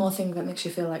 Okay, one more thing that makes you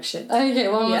feel like shit. Okay,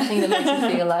 one more thing that makes you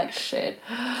feel like shit.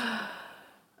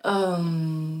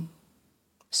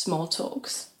 Small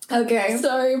talks. Okay.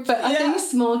 Sorry, but I think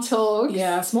small talk.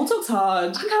 Yeah, small talk's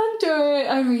hard. I can't do it.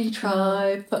 I really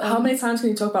tried. But how many times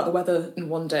can you talk about the weather in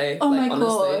one day? Oh my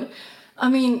God. I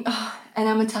mean, and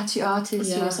I'm a tattoo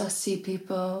artist, so I see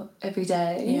people every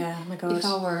day. Yeah, oh my gosh. If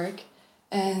I work.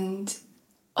 And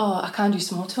I can't do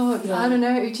small talk. Yeah. I don't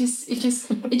know. It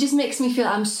just makes me feel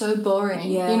I'm so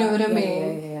boring. Yeah. You know what I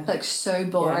mean? Yeah. Like so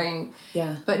boring.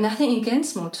 Yeah. But nothing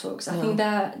against small talks. I think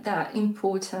that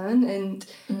important, and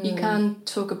you can't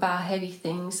talk about heavy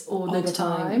things all the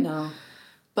time. No.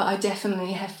 But I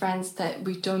definitely have friends that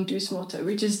we don't do small talk.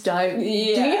 We just dive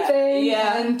deep in.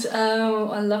 Yeah. And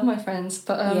I love my friends,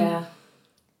 but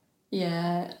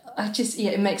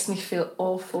it makes me feel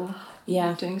awful.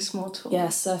 Yeah. Doing small talk. Yeah,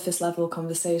 surface level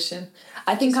conversation.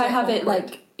 I think I have it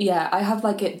I have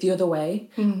like it the other way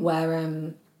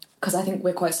where because I think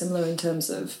we're quite similar in terms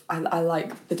of I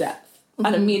like the depth.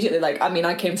 And immediately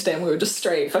I came today and we were just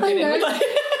straight fucking in with like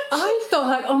I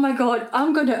thought oh my God,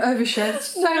 I'm gonna overshare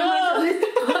so much on this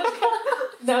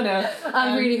podcast. No.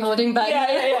 I'm really holding back.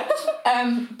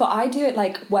 Yeah. But I do it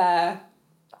like where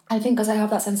I think because I have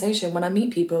that sensation when I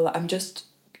meet people,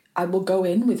 I will go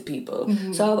in with people.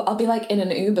 So I'll be like in an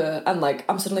Uber and like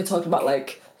I'm suddenly talking about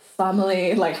like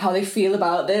family, like how they feel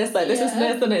about this, like this is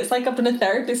this, and it's like I've done a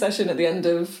therapy session at the end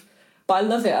of. But I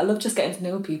love it. I love just getting to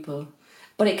know people.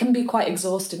 But it can be quite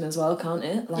exhausting as well, can't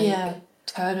it? Like, yeah,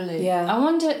 totally. Yeah. I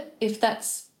wonder if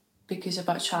that's because of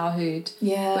our childhood.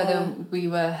 Yeah. Whether we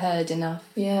were heard enough.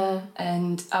 Yeah.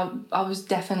 And I was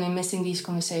definitely missing these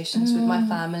conversations with my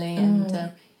family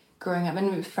and growing up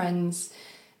and with friends,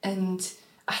 and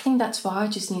I think that's why I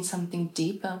just need something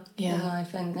deeper in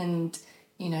life and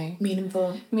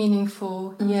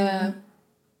meaningful,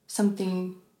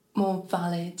 something more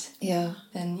valid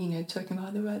than talking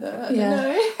about the weather. I don't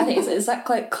know. I think it's that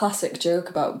like classic joke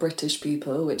about British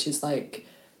people, which is like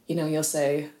you'll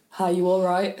say, "Hi, you all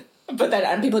right?" But then,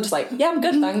 and people are just like, "Yeah, I'm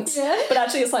good, thanks." Yeah. But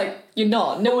actually it's like, you're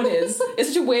not. No one is. It's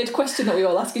such a weird question that we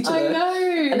all ask each other. I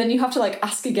know. And then you have to like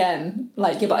ask again,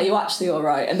 like, "Yeah, but are you actually all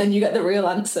right?" And then you get the real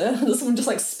answer. And someone just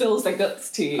like spills their guts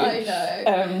to you. I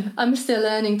know. I'm still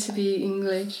learning to be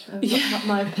English.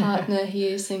 My partner, he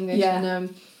is English. Yeah.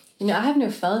 And, I have no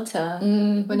filter.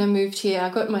 When I moved here, I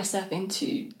got myself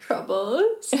into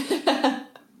troubles.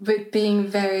 With being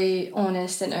very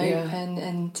honest and open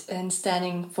and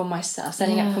standing up for myself.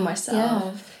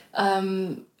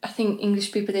 I think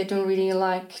English people, they don't really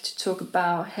like to talk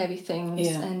about heavy things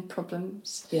and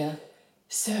problems. Yeah.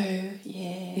 So,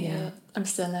 I'm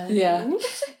still learning. Yeah.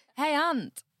 Hey,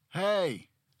 Ant. Hey.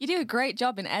 You do a great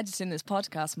job in editing this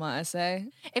podcast, might I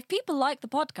say. If people like the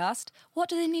podcast, what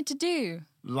do they need to do?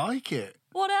 Like it.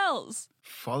 What else?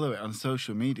 Follow it on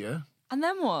social media. And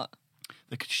then what?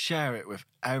 They could share it with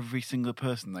every single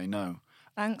person they know.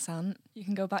 Thanks, Ant. You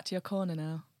can go back to your corner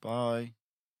now. Bye.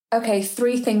 Okay,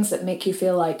 3 things that make you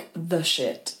feel like the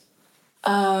shit.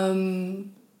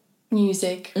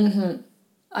 Music. Mm-hmm.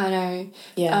 I know.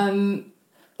 Yeah.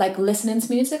 Like listening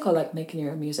to music or like making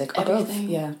your own music? Or everything.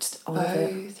 Both. Yeah, just all of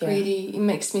it. Both, really. It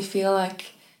makes me feel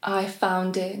like I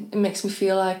found it. It makes me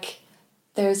feel like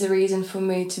there's a reason for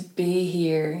me to be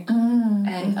here.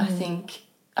 And I think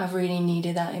I've really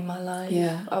needed that in my life.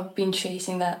 Yeah. I've been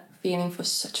chasing that feeling for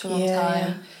such a long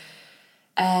time.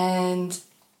 And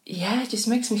it just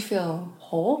makes me feel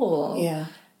whole. Yeah.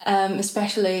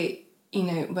 Especially,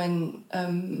 when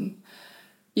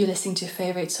you're listening to a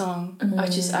favourite song. I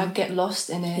get lost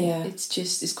in it. Yeah.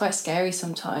 It's quite scary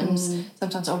sometimes.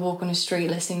 Sometimes I walk on the street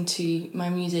listening to my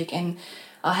music and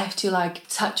I have to like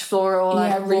touch floor or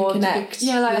like reconnect.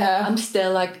 I'm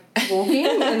still like walking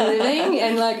and living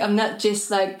and like I'm not just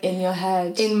like in your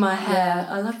head. In my head.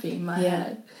 I love being in my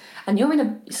head. And you're in a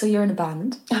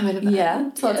band. I'm in a band. Yeah.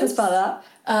 Talk to us about that.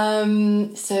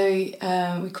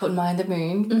 We called Mind the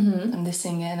Moon. I'm the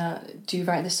singer and I do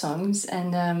write the songs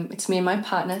and it's me and my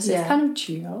partner, so it's kind of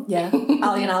duo. Yeah.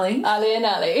 Ali and Ali. Ali and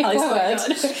Ali. Ali squared.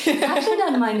 Actually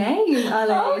not my name,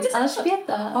 Ali. Oh, it's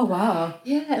Elżbieta. Oh wow.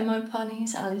 Yeah, and my partner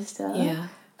is Alistair. Yeah.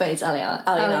 But it's Ali and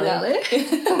Ali.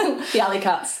 The Ali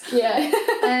cats. Yeah.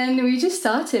 And we just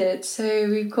started. So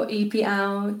we've got EP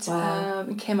out. Wow.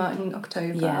 It came out in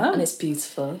October. Yeah, and it's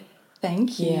beautiful.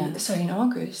 Thank you. Yeah. Sorry, in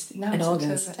August. Now it's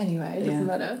August. October. Anyway, it doesn't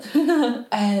matter.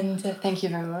 And thank you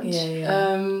very much.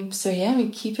 Yeah. We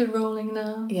keep it rolling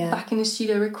now. Yeah. Back in the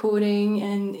studio recording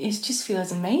and it just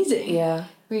feels amazing. Yeah.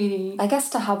 Really. I guess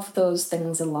to have those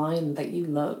things aligned that you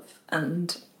love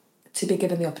and to be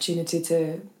given the opportunity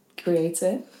to create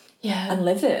it. Yeah. And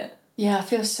live it. Yeah, I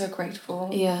feel so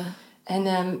grateful. Yeah. And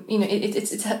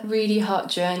it's a really hard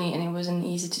journey and it wasn't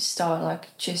easy to start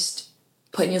like just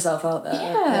putting yourself out there.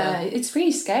 Yeah, it's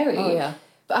really scary. Oh yeah.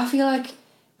 But I feel like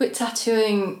with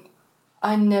tattooing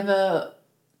I never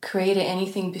created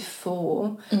anything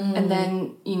before and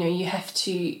then you have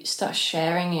to start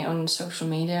sharing it on social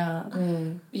media.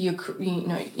 What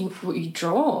you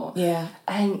draw. Yeah.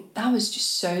 And that was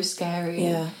just so scary.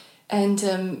 Yeah.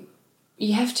 And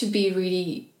you have to be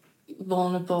really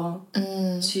vulnerable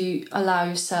to allow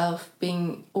yourself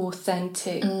being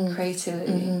authentic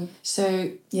creatively.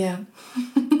 So yeah.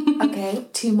 Okay,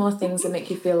 2 more things that make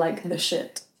you feel like the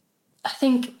shit. I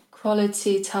think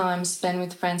quality time spent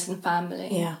with friends and family.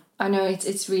 Yeah. I know it's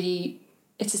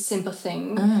a simple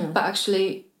thing, but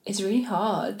actually it's really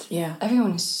hard. Yeah.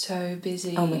 Everyone is so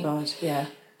busy. Oh my god, yeah.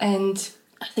 And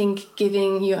I think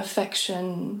giving your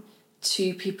affection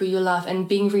to people you love and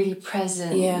being really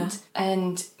present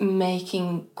and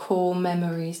making core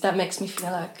memories, that makes me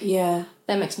feel like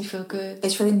that makes me feel good.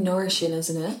 It's really nourishing,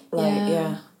 isn't it?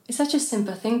 Like it's such a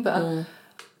simple thing, but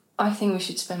I think we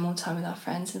should spend more time with our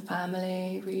friends and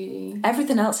family, really.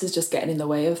 Everything else is just getting in the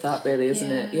way of that, really,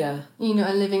 isn't it? Yeah.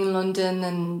 I live in London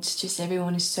and just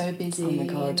everyone is so busy. Oh my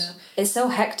god. It's so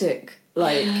hectic.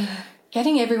 Like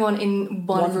getting everyone in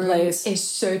one room place is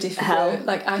so difficult. Hell.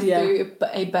 Like I threw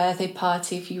a birthday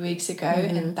party a few weeks ago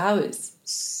and that was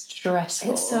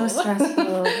stressful. It's so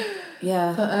stressful.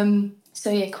 Yeah.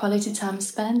 But quality time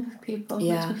spent with people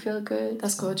makes me feel good.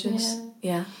 That's gorgeous.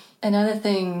 Yeah. Another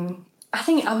thing, I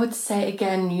think I would say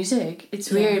again, music. It's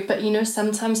weird, but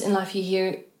sometimes in life you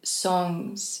hear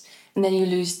songs and then you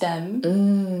lose them.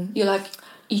 You're like,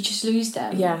 you just lose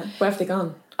them. Yeah. Where have they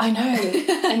gone? I know.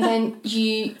 And then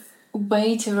you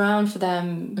wait around for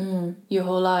them your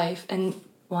whole life and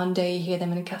one day you hear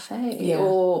them in a cafe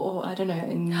or I don't know,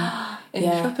 in a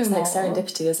shopping it's mall. like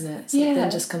serendipity, isn't it? Something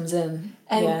just comes in.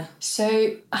 And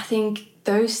so I think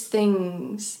those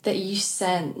things that you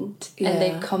send and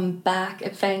they come back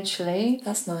eventually.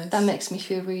 That's nice. That makes me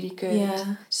feel really good.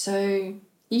 Yeah. So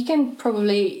you can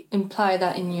probably imply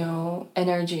that in your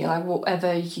energy, like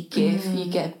whatever you give,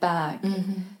 you get back.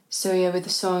 So yeah, with the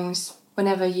songs,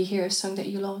 whenever you hear a song that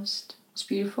you lost, it's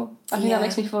beautiful. I think that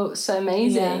makes me feel so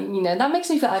amazing. Yeah. You know, that makes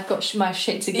me feel like I've got my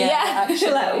shit together. Yeah,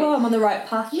 actually. like, well, I'm on the right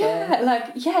path.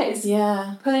 It's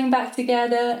pulling back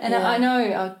together. And I know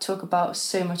I'll talk about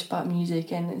so much about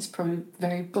music, and it's probably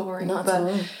very boring. Not at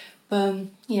all. But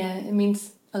it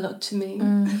means a lot to me.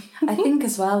 I think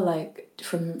as well, like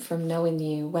from knowing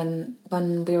you, when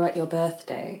we were at your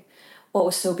birthday, what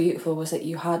was so beautiful was that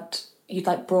you'd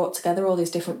like brought together all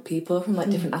these different people from like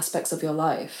different aspects of your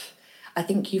life. I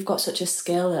think you've got such a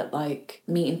skill at like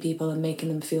meeting people and making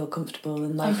them feel comfortable,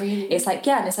 and like it's like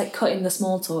and it's like cutting the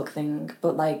small talk thing,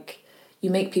 but like you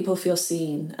make people feel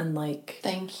seen and like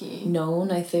thank you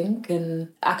known, I think.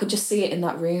 And I could just see it in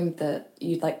that room that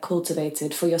you'd like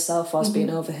cultivated for yourself whilst being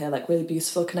over here, like really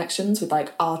beautiful connections with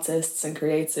like artists and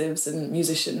creatives and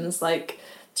musicians. Like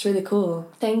it's really cool.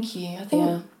 Thank you. I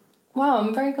think wow,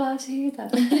 I'm very glad to hear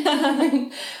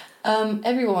that.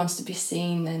 Everyone wants to be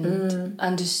seen and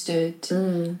understood.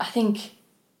 I think,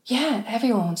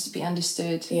 everyone wants to be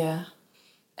understood. Yeah.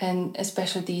 And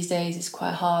especially these days, it's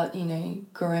quite hard, you know,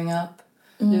 growing up,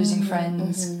 losing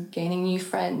friends, gaining new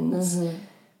friends.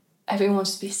 Everyone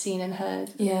wants to be seen and heard.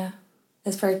 Yeah.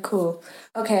 That's very cool.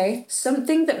 Okay,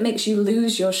 something that makes you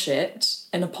lose your shit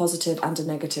in a positive and a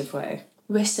negative way.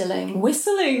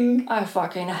 Whistling. I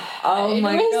fucking hate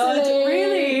my God,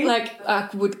 really? Like, I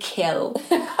would kill.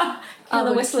 Kill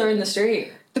a whistler in the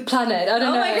street. The planet, I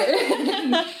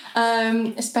don't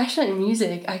know. Especially in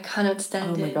music, I cannot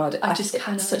stand it. Oh my God, I just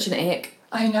cannot. It's such an ick.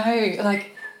 I know,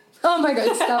 like, oh my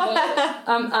God, stop it.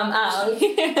 I'm out.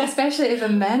 Especially if a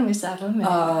man whistles at women.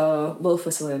 Oh, wolf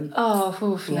whistling. Oh,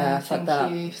 oof, yeah, no, fuck that.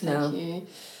 Thank you.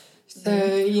 So,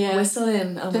 yeah.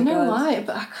 Whistling, oh my God. I don't know why,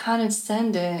 but I cannot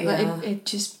stand it. Yeah. Like, it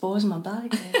just boils my blood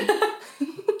again.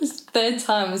 It's the third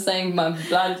time I'm saying my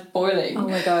blood is boiling. Oh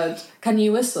my God. Can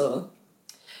you whistle?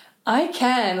 I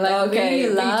can, like, really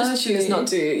loud. You just choose not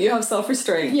to. You have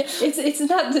self-restraint. Yeah, it's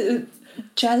that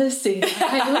jealousy.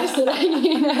 I whistle,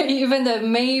 you know, even though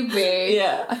maybe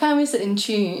I can't whistle in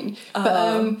tune,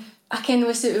 but I can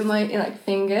whistle with my like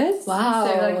fingers. Wow.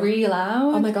 So like really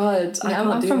loud. Oh my God.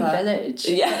 I'm from village.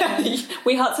 Yeah.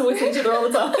 We had to whistle each other all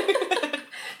the time.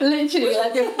 Literally,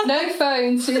 like no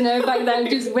phones, you know, back then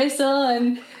just whistle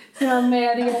and tell me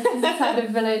how to get inside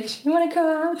the village. You want to go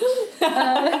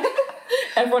out?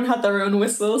 Everyone had their own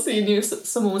whistle, so you knew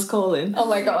someone was calling. Oh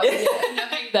my God,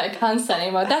 that I can't stand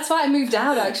anymore. That's why I moved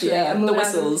out, actually. Yeah, I moved the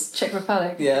whistles. Out to Czech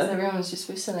Republic. Yeah. Because everyone was just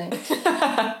whistling.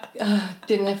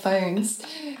 Didn't have phones.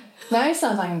 Now it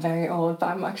sounds like I'm very old, but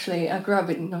I grew up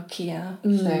with Nokia,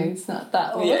 so it's not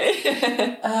that old.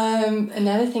 Yeah.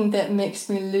 Another thing that makes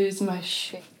me lose my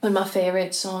shit when my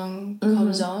favourite song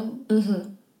comes on,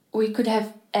 we could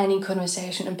have any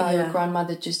conversation about your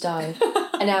grandmother just died,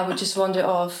 and I would just wander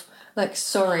off. Like,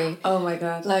 sorry. Oh my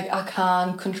God. Like, I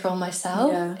can't control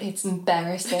myself. Yeah. It's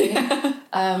embarrassing.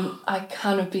 I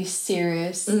cannot be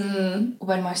serious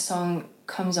when my song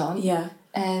comes on. Yeah.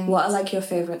 And what are like your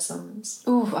favourite songs?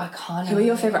 Ooh, I can't. Who are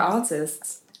your favourite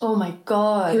artists? Oh my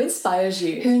God. Who inspires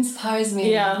you? Who inspires me?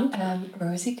 Yeah.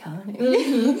 Rosie Carney.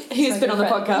 Who's been on the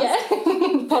podcast? Yeah.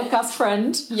 Podcast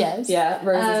friend. Yes. Yeah,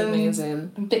 Rosie's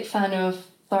amazing. I'm a big fan of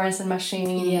Florence and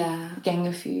Machine. Yeah. Gang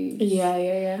of Food.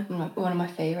 Yeah. One of my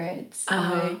favourites.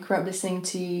 I grew up listening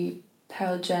to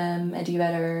Pearl Jam, Eddie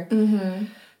Vedder.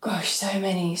 Gosh, so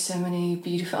many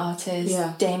beautiful artists.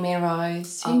 Yeah. Damien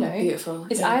Rice, you know. Beautiful.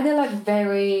 It's either like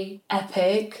very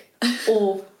epic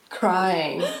or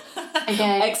crying.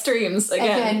 Again. Extremes.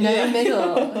 Again,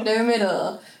 no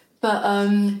middle. But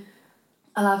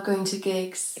I love going to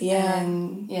gigs. Yeah.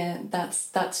 And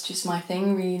that's just my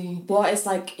thing, really. What is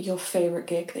like your favourite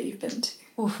gig that you've been to?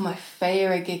 Oh, my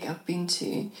favourite gig I've been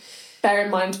to. Bear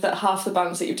in mind that half the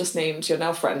bands that you've just named you're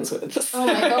now friends with. Oh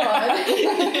my God.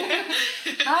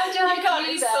 How do I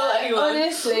do that?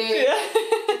 Honestly.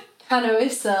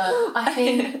 Canoissa. I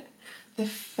think the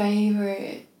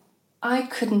favourite... I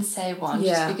couldn't say one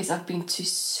just because I've been to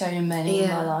so many in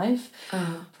my life.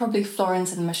 Probably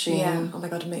Florence and the Machine. Yeah. Oh my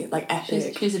God, amazing. Like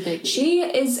epic. She's a big... She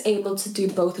is able to do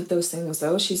both of those things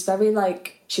though. She's very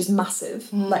like... She's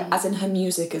massive. Like as in her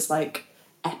music is like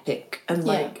epic and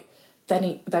like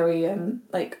very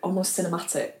like almost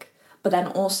cinematic. But then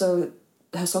also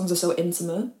her songs are so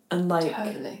intimate and like...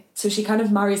 Totally. So she kind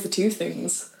of marries the two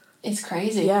things. It's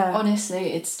crazy. Yeah.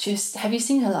 Honestly, it's just... Have you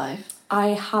seen her live? I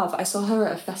have. I saw her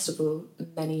at a festival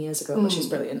many years ago, but she's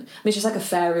brilliant. I mean, she's like a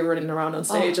fairy running around on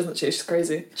stage, isn't she? She's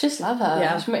crazy. Just love her.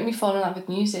 Yeah. She made me fall in love with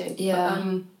music.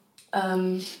 Yeah.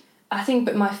 But, I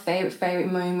think my favourite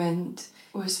moment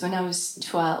was when I was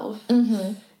 12.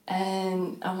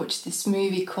 And I watched this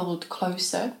movie called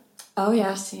Closer. Oh, yeah.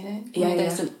 Have you seen it? Yeah,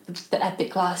 There's the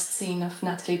epic last scene of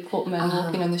Natalie Portman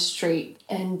walking on the street,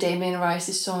 and Damien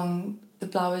Rice's song "The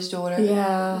Blower's Daughter"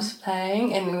 was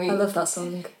playing, and I love that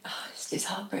song. It's just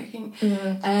heartbreaking.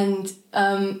 And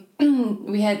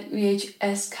we had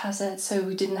VHS cassettes, so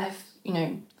we didn't have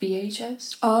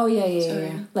VHS. Oh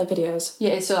yeah. Like videos.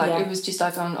 Yeah, so it was just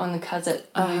like on the cassette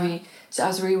movie. So I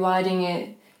was rewinding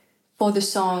it for the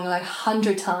song like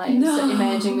 100 times. So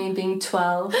imagine me being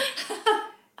 12.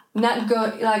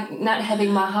 Not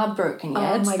having my heart broken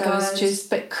yet. Oh my God. I was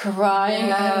just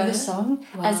crying over the song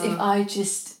as if I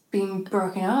just been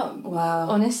broken up. Wow.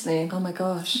 Honestly. Oh my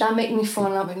gosh. That made me fall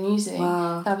in love with music.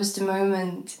 Wow. That was the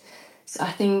moment. So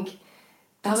I think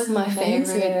that was my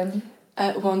favourite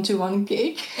one-to-one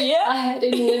gig. Yeah. I had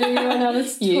in uni when I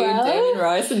was 12. You, Damien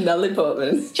Rice and Natalie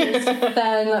Portman. Just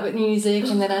fell in love with music,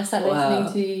 and then I started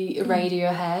listening to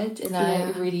Radiohead, and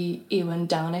it went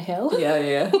down a hill.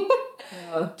 Yeah.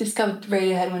 Discovered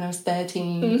Radiohead when I was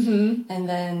 13, and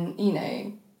then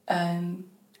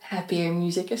happier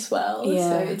music as well. Yeah.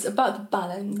 So it's about the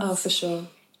balance. Oh, for sure.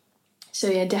 So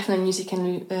yeah, definitely music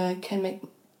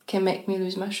can make me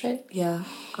lose my shit. Yeah,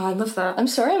 I love that. I'm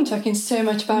sorry, I'm talking so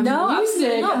much about No, music.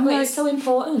 absolutely not. But it's so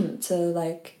important to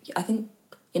I think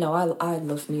I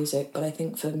love music, but I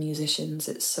think for musicians,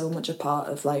 it's so much a part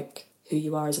of who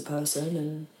you are as a person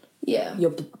and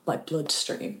your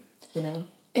bloodstream.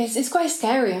 It's quite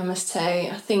scary, I must say.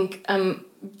 I think I'm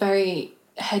very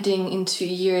heading into a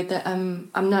year that I'm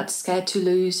not scared to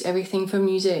lose everything for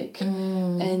music,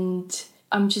 and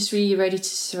I'm just really ready to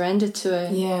surrender to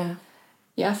it.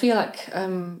 Yeah, I feel like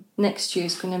next year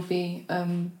is gonna be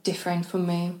different for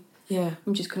me. Yeah,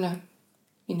 I'm just gonna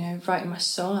write my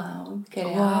soul out, get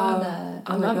it out there.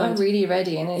 Oh I'm really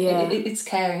ready, and it's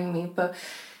carrying me. But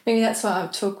maybe that's why I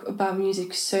talk about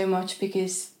music so much,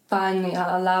 because finally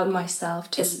I allowed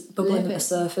myself to it's bubbling at the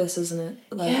surface, isn't it?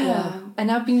 And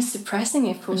I've been suppressing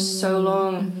it for so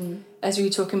long, as we were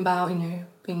talking about,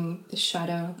 being the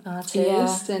shadow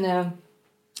artist, and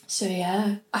so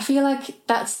I feel like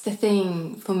that's the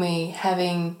thing for me,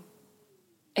 having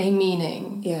a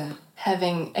meaning,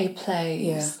 having a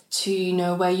place to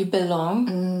know where you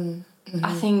belong.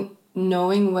 I think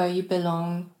knowing where you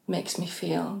belong makes me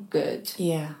feel good.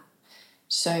 Yeah.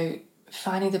 So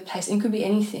finding the place, it could be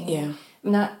anything. Yeah.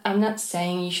 I'm not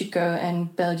saying you should go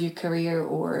and build your career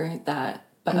or that,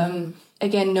 but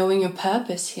again, knowing your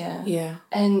purpose here. Yeah.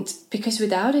 And because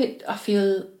without it, I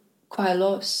feel quite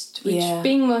lost. Which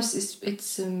being lost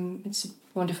it's a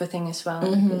wonderful thing as well,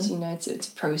 because it's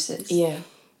a process. Yeah.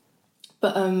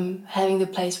 But having the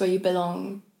place where you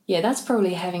belong, that's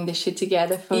probably having the shit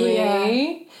together for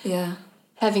me. Yeah.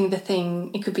 Having the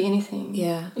thing, it could be anything.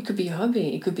 Yeah. It could be a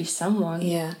hobby. It could be someone.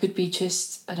 Yeah. It could be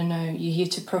just, I don't know, you're here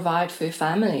to provide for your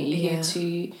family. You're here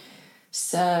to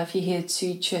serve. You're here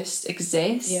to just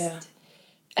exist. Yeah.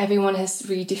 Everyone has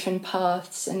really different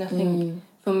paths, and I think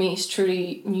for me it's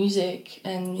truly music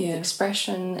and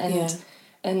expression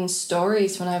and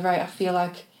stories. When I write, I feel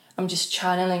like I'm just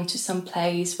channeling to some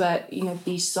place where,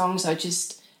 these songs are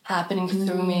just happening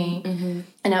through me,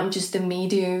 and I'm just the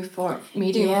medium for it.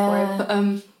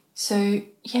 But so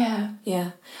I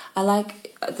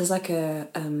there's a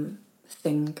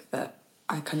thing that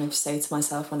I kind of say to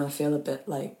myself when I feel a bit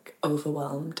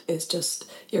overwhelmed, is just,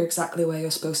 you're exactly where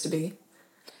you're supposed to be.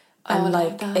 And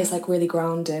it's really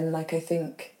grounding. I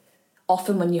think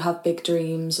often when you have big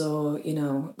dreams, or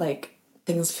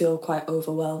things feel quite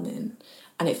overwhelming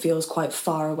and it feels quite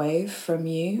far away from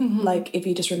you, if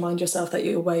you just remind yourself that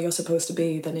you're where you're supposed to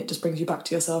be, then it just brings you back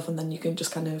to yourself, and then you can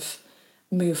just kind of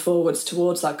move forwards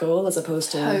towards that goal, as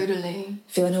opposed to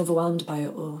feeling overwhelmed by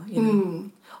it, or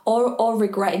or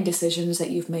regretting decisions that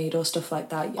you've made or stuff like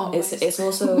that. It's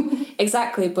also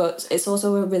exactly, but it's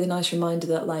also a really nice reminder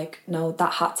that no,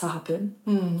 that had to happen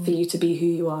for you to be who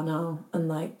you are now,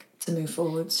 and to move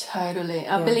forwards. Totally.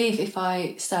 I believe if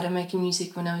I started making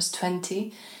music when I was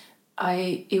 20,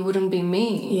 it wouldn't be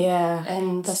me. Yeah.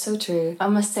 And that's so true. I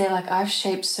must say, I've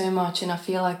shaped so much, and I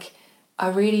feel like I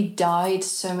really died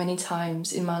so many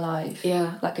times in my life.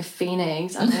 Yeah. Like a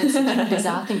phoenix. I know it's a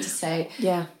bizarre thing to say.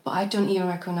 Yeah. But I don't even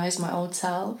recognise my old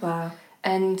self. Wow.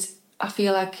 And I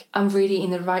feel like I'm really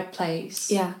in the right place.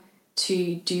 Yeah.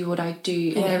 To do what I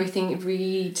do. And everything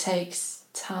really takes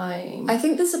time. I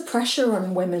think there's a pressure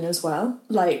on women as well.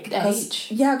 Like, age.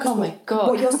 Yeah, because oh my God.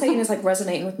 What you're saying is like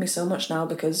resonating with me so much now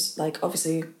because like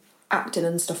obviously acting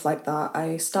and stuff like that,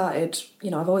 I started,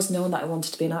 you know, I've always known that I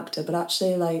wanted to be an actor, but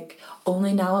actually like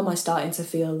only now am I starting to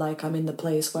feel like I'm in the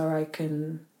place where I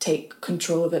can take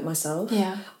control of it myself.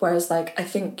 Yeah. Whereas like I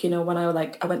think, you know, when I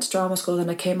went to drama school and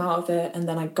I came out of it and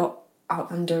then I got out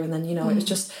under and then, you know, it was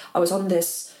just, I was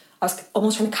almost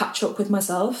trying to catch up with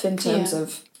myself in terms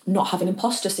of not having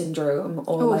imposter syndrome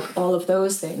or like all of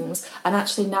those things. And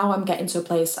actually now I'm getting to a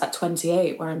place at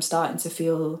 28 where I'm starting to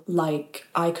feel like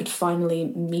I could finally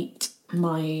meet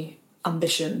my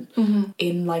ambition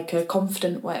in like a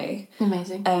confident way.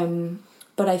 Amazing.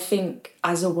 But I think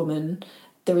as a woman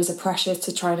there is a pressure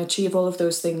to try and achieve all of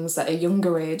those things at a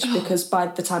younger age because by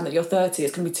the time that you're 30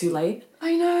 it's going to be too late.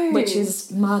 I know. Which is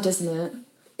mad, isn't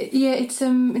it? Yeah,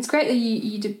 it's great that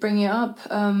you did bring it up.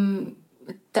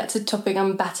 That's a topic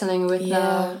I'm battling with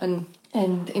now,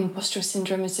 and imposter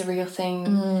syndrome is a real thing.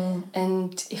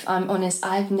 And if I'm honest,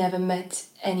 I've never met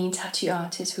any tattoo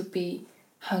artist who'd be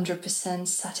 100%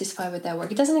 satisfied with their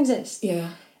work. It doesn't exist. Yeah.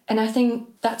 And I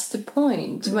think that's the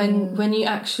point. When you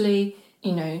actually,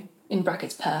 you know, in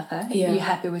brackets perfect, you're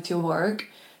happy with your work,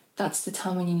 that's the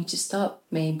time when you need to stop,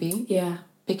 maybe. Yeah.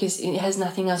 Because it has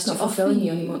nothing else to offer fulfilling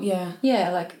you anymore. Yeah. Yeah,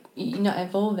 like you're not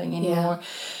evolving anymore.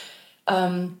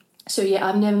 So yeah,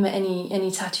 I've never met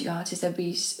any tattoo artist that'd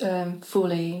be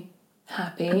fully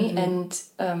happy, and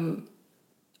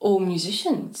all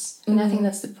musicians. And I think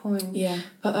that's the point. Yeah.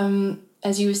 But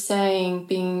as you were saying,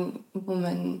 being a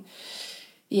woman,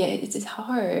 yeah, it's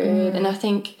hard. And I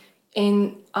think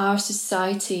in our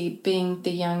society, being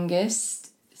the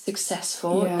youngest,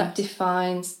 successful, that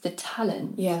defines the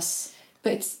talent. Yes.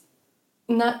 But it's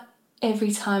not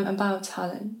every time about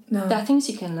talent. No. There are things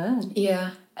you can learn.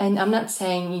 Yeah. And I'm not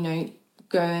saying, you know,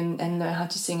 go and learn how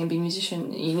to sing and be a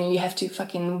musician. You know, you have to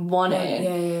fucking want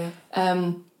it.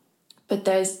 Yeah. But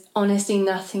there's honestly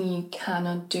nothing you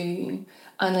cannot do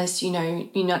unless, you know,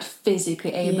 you're not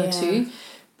physically able to.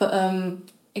 But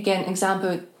again,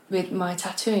 example with my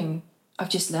tattooing, I've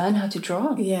just learned how to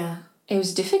draw. Yeah. It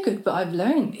was difficult, but I've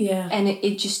learned. Yeah. And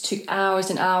it just took hours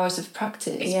and hours of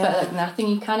practice. Yeah. But like nothing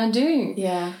you cannot do.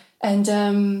 Yeah.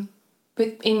 And but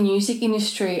in music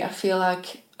industry, I feel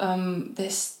like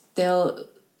there's still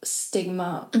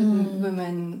stigma with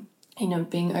women, you know,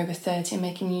 being over 30 and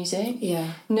making music.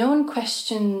 Yeah. No one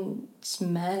questions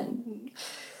men.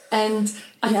 And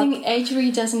I think age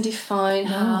really doesn't define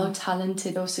how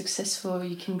talented or successful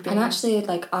you can be. And actually,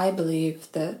 like, I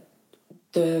believe that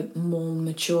the more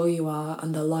mature you are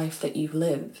and the life that you've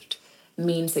lived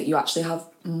means that you actually have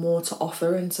more to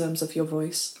offer in terms of your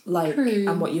voice, like,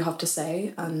 and what you have to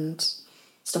say and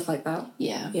stuff like that.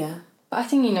 Yeah. Yeah. But I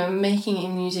think, you know, making it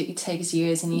in music, it takes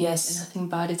years and years. And I think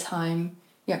by the time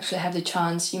you actually have the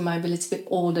chance, you might be a little bit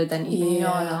older than even you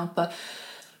are now. But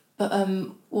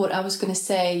what I was going to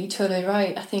say, you're totally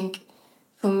right. I think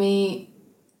for me,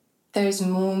 there's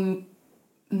more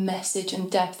message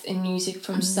and depth in music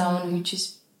from someone who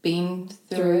just been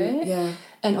through it. Yeah.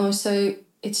 And also,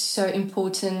 it's so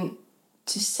important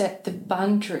to set the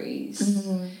boundaries.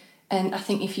 And I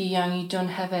think if you're young, you don't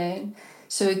have it.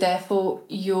 So therefore,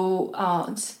 your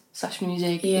art /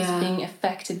 music is being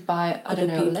affected by, I don't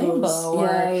know, a label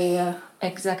or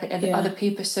exactly other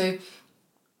people. So,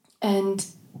 and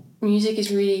music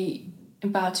is really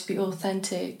about to be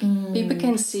authentic. People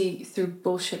can see through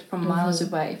bullshit from miles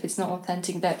away if it's not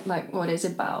authentic. That like what it's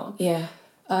about. Yeah.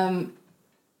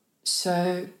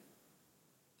 So,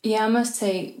 yeah, I must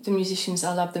say the musicians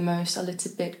I love the most are a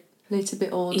little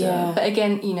bit older. Yeah. But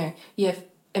again, you know, you have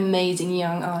amazing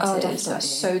young artists that are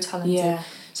so talented. Yeah.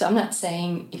 So I'm not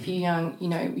saying if you're young, you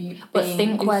know, but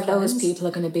think where those people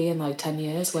are going to be in like 10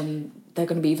 years when they're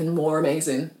going to be even more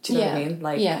amazing. Do you know what I mean?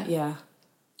 Like, yeah.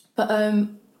 But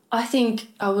I think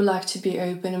I would like to be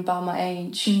open about my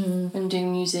age when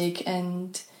doing music,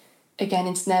 and again,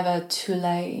 it's never too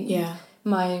late. Yeah.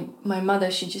 My mother,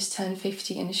 she just turned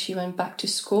 50 and she went back to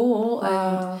school,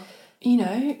 and you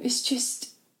know, it's just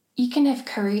you can have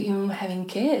career even having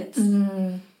kids.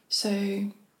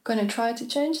 So gonna try to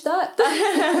change that.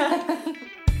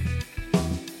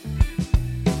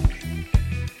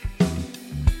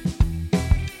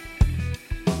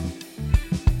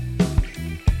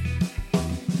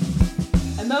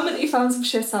 A moment you found some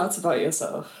shit out about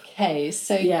yourself. Okay,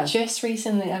 so just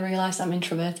recently I realised I'm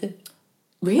introverted.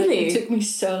 Really? Like, it took me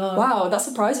so long. Wow, that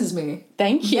surprises me.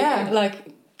 Thank you. Yeah.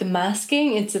 Like the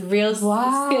masking, it's a real skill.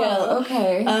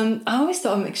 Okay. I always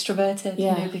thought I'm extroverted,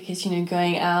 you know, because, you know,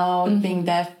 going out, being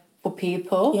there for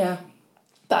people. Yeah.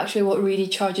 But actually what really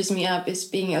charges me up is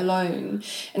being alone.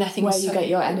 And I think where you get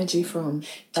your energy from.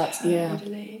 That's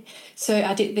totally. So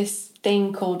I did this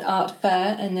thing called Art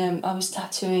Fair, and I was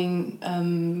tattooing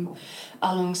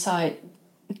alongside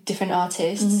different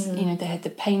artists. You know, they had the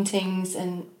paintings,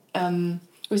 and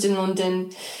it was in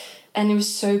London, and it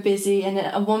was so busy. And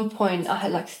at one point I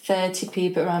had like 30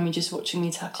 people around me just watching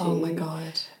me tattoo. Oh my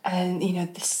God. And you know,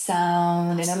 the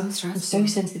sound, and I'm so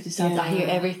sensitive to sound. I hear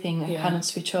everything. I cannot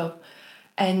switch off.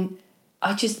 And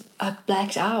I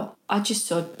blacked out. I just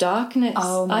saw darkness.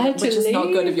 I had to which leave. is not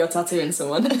good if you're tattooing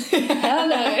someone. Hell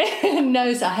no.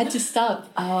 No, so I had to stop.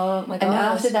 Oh my God. And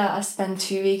after that, I spent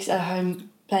 2 weeks at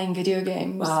home playing video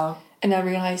games. Wow. And I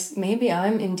realised maybe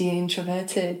I'm indeed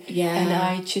introverted. Yeah. And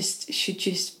I should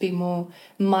just be more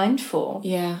mindful.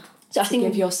 Yeah. So I think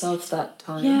give yourself that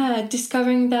time. Yeah,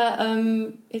 discovering that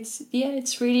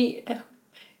it's really a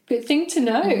good thing to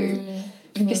know.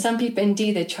 Because some people,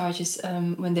 indeed, they charge us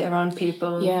when they're around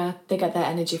people. Yeah, they get their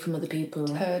energy from other people.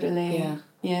 Totally. Yeah.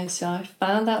 Yeah, so I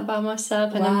found that about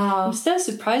myself, and I'm still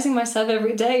surprising myself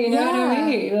every day, you know what I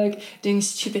mean? Like, doing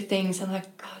stupid things, I'm like,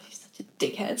 God, you're such a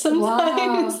dickhead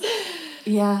sometimes. Wow.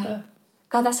 Yeah.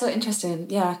 God, that's so interesting.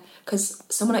 Yeah, because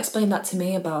someone explained that to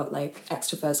me about, like,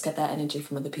 extroverts get their energy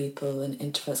from other people and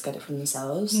introverts get it from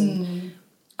themselves. And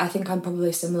I think I'm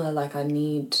probably similar. Like,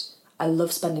 I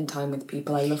love spending time with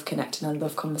people. I love connecting. I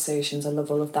love conversations. I love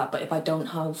all of that. But if I don't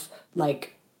have,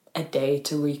 like, a day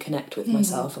to reconnect with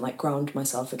myself and, like, ground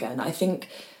myself again, I think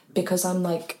because I'm,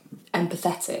 like,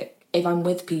 empathetic, if I'm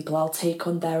with people, I'll take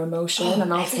on their emotion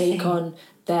and I'll take on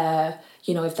their,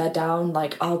 you know, if they're down,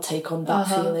 like, I'll take on that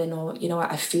feeling, or, you know,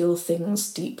 I feel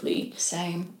things deeply.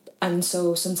 Same. And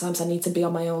so sometimes I need to be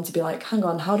on my own to be like, hang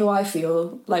on, how do I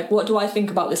feel? Like, what do I think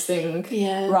about this thing?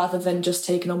 Yeah. Rather than just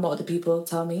taking on what other people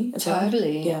tell me as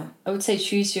Totally. well. Yeah. I would say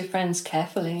choose your friends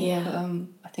carefully. Yeah.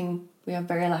 I think we are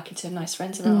very lucky to have nice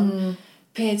friends around.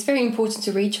 But yeah, it's very important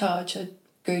to recharge. I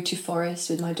go to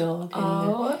forest with my dog.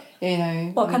 And, you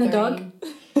know. What kind of dog?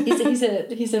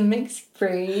 He's a mixed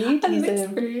breed.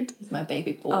 Breed. He's my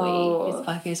baby boy. He's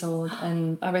 5 years old,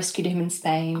 and I rescued him in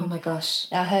Spain. Oh my gosh.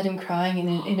 I heard him crying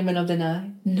in the middle of the night.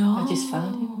 No. I just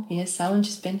found him. Yeah, someone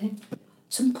just binned him.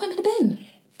 Someone put him in a bin?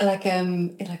 Like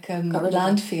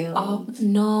landfill. Oh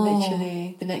no.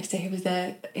 Literally. The next day he was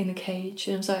there in a cage,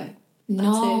 and I was like,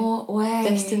 no way.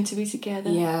 Destined to be together.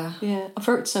 Yeah. Yeah. I've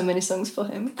wrote so many songs for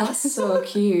him. That's so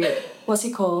cute. What's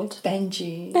he called?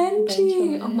 Benji.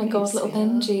 Benji. Oh my God, little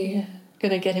Benji. Yeah.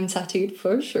 Gonna get him tattooed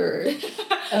for sure.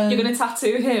 You're gonna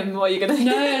tattoo him, or you're gonna...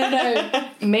 No.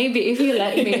 Maybe if you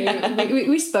let me.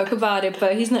 We spoke about it,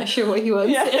 but he's not sure what he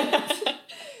wants. Yeah.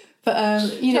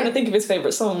 But you know, trying to think of his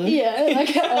favourite song. Yeah,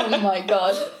 like, oh my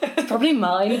God, it's probably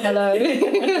mine. Hello.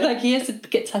 Like, he has to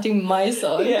get tattooed my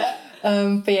song. Yeah.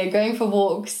 But yeah, going for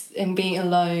walks and being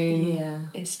alone. Yeah.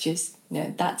 It's just, you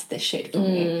know, that's the shit for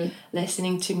me.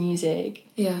 Listening to music.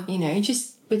 Yeah. You know,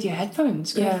 just with your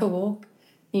headphones, go for a walk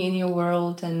in your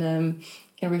world and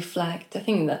reflect. I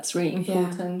think that's really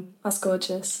important. Yeah. That's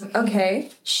gorgeous.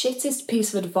 Okay. Shittest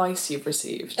piece of advice you've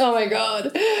received? Oh my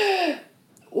God.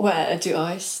 Where do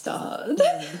I start?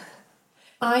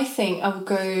 I think I would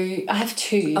go... I have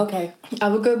two. Okay. I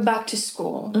would go back to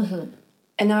school.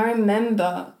 And I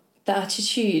remember the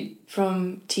attitude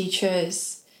from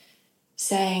teachers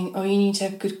saying, oh, you need to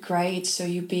have good grades so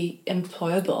you'll be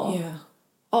employable. Yeah.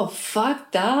 Oh,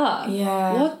 fuck that.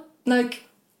 Yeah. What? Like,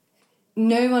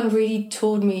 no one really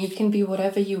told me you can be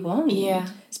whatever you want. Yeah.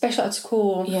 Especially at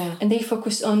school. Yeah. And they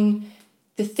focus on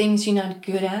the things you're not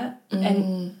good at.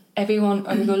 And everyone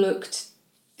overlooked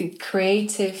the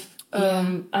creative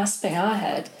aspect I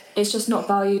had. It's just not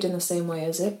valued in the same way,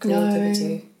 is it?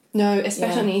 Creativity. No,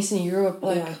 especially in Eastern Europe.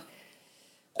 Like,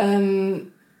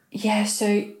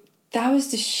 so that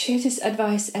was the shittest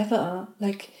advice ever.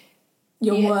 Like,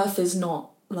 your worth is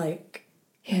not, like,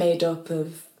 made up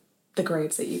of the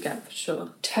grades that you get, for sure.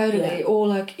 Totally. Yeah. Or,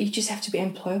 like, you just have to be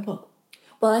employable.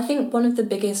 Well, I think one of the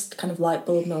biggest kind of light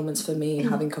bulb moments for me,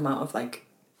 having come out of, like,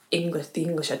 the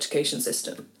English education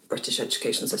system, British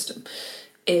education system,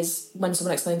 is when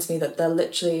someone explained to me that they're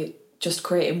literally just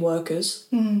creating workers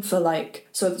for, like,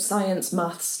 so science,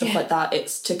 maths, stuff like that.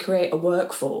 It's to create a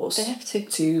workforce. They have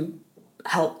to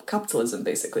help capitalism,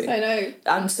 basically. I know.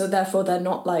 And so therefore they're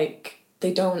not, like,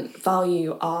 they don't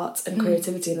value art and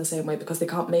creativity in the same way because they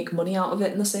can't make money out of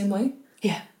it in the same way.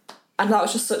 Yeah. And that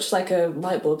was just such, like, a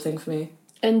light bulb thing for me.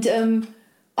 And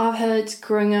I've heard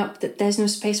growing up that there's no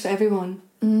space for everyone.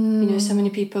 You know, so many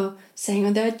people saying,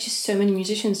 oh, there are just so many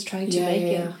musicians trying to make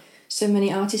it. So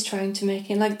many artists trying to make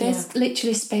it. Like, there's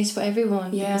literally space for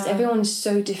everyone. Yeah. Because everyone is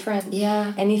so different.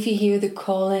 Yeah. And if you hear the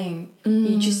calling,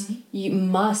 you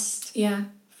must. Yeah.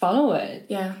 follow it.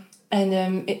 Yeah.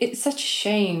 And it's such a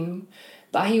shame.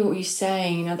 But I hear what you're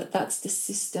saying, you know, that's the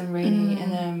system really.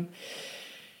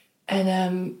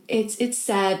 And it's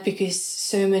sad because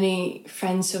so many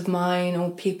friends of mine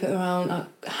or people around are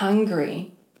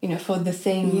hungry, you know, for the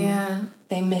thing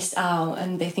they missed out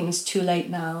and they think it's too late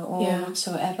now or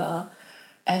whatsoever.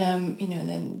 And, you know,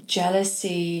 then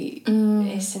jealousy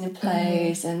is in a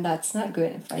place and that's not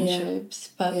good in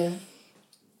friendships. But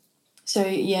so,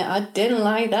 yeah, I didn't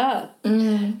like that.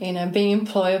 You know, being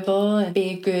employable and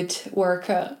be a good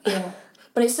worker. Yeah.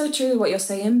 But it's so true what you're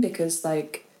saying because,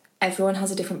 like, everyone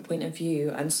has a different point of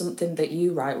view and something that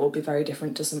you write will be very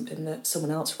different to something that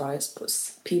someone else writes, but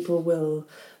people will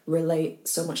relate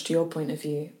so much to your point of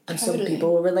view and some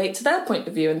people will relate to their point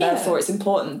of view and therefore it's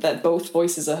important that both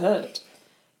voices are heard.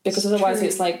 Because otherwise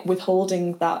it's like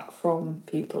withholding that from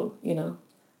people, you know,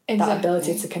 that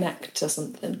ability to connect to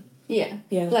something. Yeah.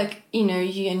 Like, you know,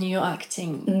 you're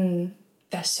acting.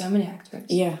 There's so many actors.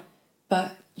 Yeah.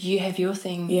 But you have your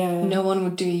thing. Yeah. No one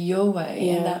would do it your way.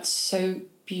 And that's so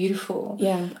beautiful.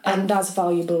 Yeah. And as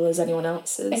valuable as anyone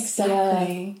else's.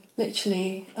 Exactly. Yeah.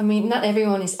 Literally. I mean, not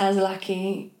everyone is as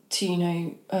lucky to, you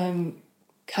know,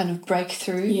 kind of break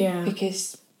through. Yeah.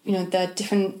 Because, you know, there are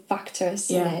different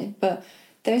factors in it. But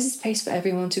there's a space for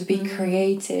everyone to be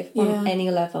creative on any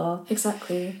level.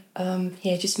 Exactly.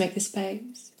 Just make the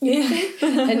space. Yeah.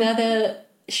 Another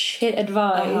shit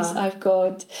advice I've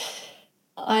got.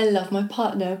 I love my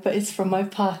partner, but it's from my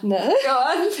partner. Go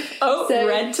on. Oh, so,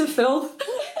 red to filth.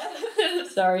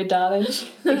 Sorry, darling.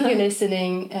 If you're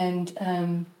listening,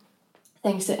 and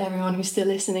thanks to everyone who's still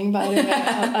listening, by the way.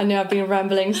 I know I've been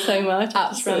rambling so much.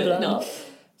 Absolutely not.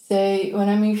 So when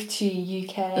I moved to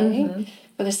UK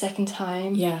for the second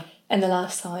time and the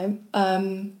last time,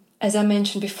 as I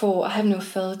mentioned before, I have no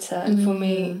filter. And for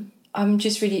me, I'm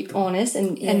just really honest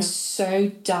and so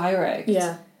direct.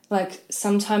 Yeah. Like,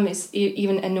 sometimes it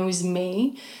even annoys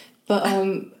me, but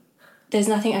there's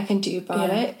nothing I can do about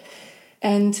it.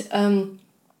 And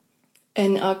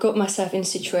I got myself in a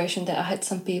situation that I had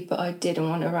some people I didn't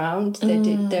want around.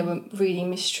 They were really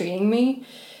mistreating me.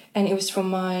 And it was from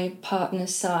my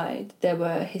partner's side. They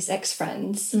were his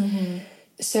ex-friends.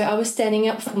 So I was standing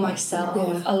up for myself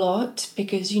a lot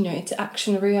because, you know, it's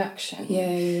action-reaction.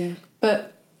 Yeah.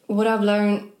 But what I've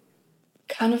learned,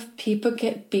 kind of people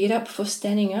get beat up for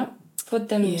standing up for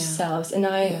themselves. And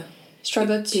I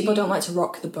struggle to... People don't like to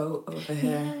rock the boat over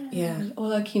here. Yeah. Or,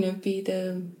 like, you know, be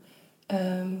the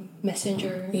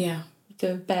messenger. Yeah.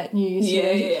 The bad news.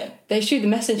 Yeah. They shoot the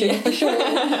messenger for sure.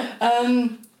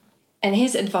 And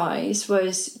his advice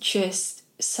was just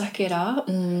suck it up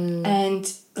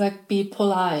and, like, be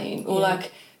polite or,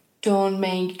 like, don't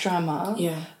make drama.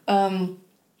 Yeah.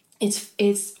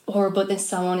 It's horrible that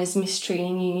someone is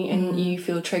mistreating you and you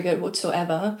feel triggered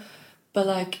whatsoever. But,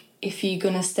 like, if you're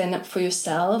going to stand up for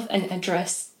yourself and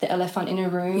address the elephant in a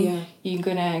room, you're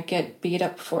going to get beat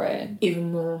up for it.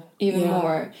 Even more.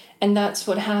 And that's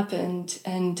what happened.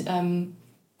 And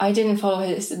I didn't follow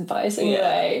his advice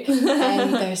anyway.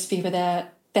 And there's people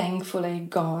that thankfully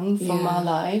gone from our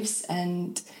lives.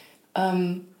 And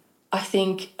I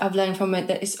think I've learned from it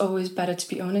that it's always better to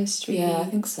be honest, really. Yeah, I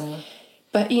think so.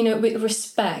 But, you know, with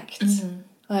respect,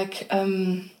 like,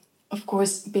 of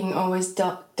course, being always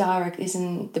direct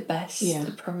isn't the best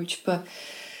approach, but...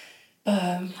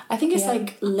 I think it's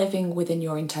like living within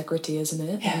your integrity, isn't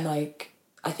it? Yeah. And, like,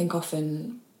 I think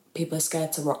often people are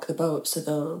scared to rock the boat, so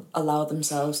they'll allow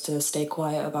themselves to stay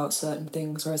quiet about certain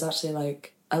things, whereas actually,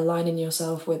 like, aligning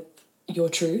yourself with your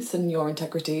truth and your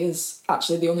integrity is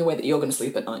actually the only way that you're going to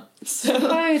sleep at night. So,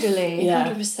 totally,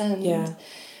 100%. Yeah.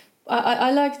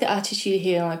 I like the attitude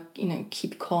here, like, you know,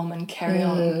 keep calm and carry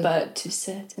on, but to a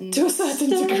certain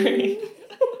degree.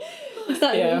 It's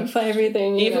not for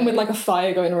everything. Even with, like, a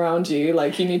fire going around you,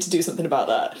 like, you need to do something about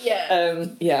that.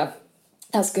 Yeah.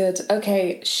 That's good.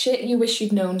 Okay, shit you wish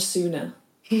you'd known sooner.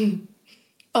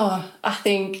 Oh, I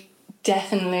think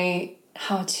definitely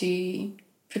how to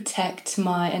protect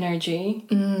my energy.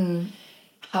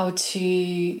 How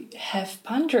to have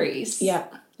boundaries. Yeah.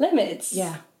 Limits.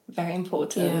 Yeah. Very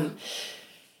important. Yeah.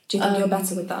 Do you think you're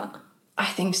better with that? I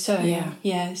think so. Yeah.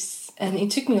 Yes. And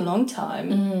it took me a long time.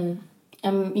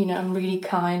 You know, I'm really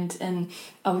kind and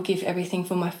I would give everything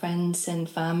for my friends and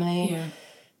family. Yeah.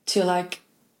 To, like,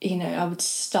 you know, I would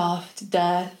starve to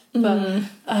death. But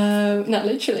not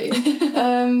literally.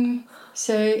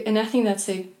 So, and I think that's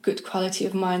a good quality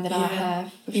of mine that I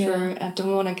have, for sure. I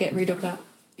don't want to get rid of that,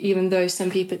 even though some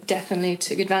people definitely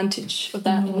took advantage of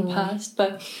that in the past.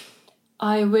 But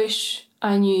I wish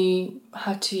I knew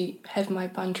how to have my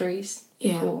boundaries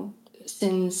before,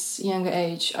 since younger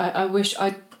age. I wish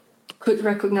I could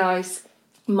recognise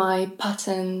my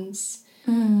patterns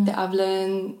that I've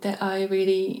learned, that I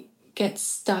really get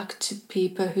stuck to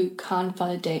people who can't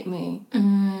validate me.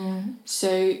 So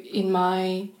in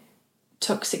my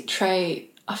toxic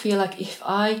trait, I feel like if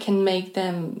I can make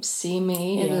them see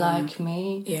me and like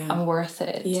me, I'm worth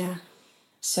it. Yeah.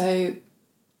 So,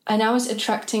 and I was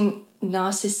attracting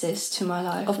narcissists to my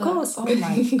life. Of course. Oh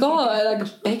my God,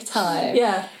 like big time.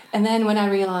 Yeah. And then when I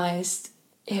realised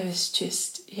it was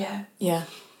just, Yeah.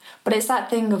 But it's that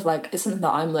thing of like, it's something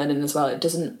that I'm learning as well. It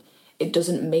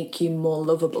doesn't make you more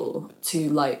lovable to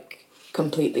like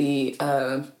completely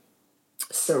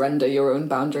surrender your own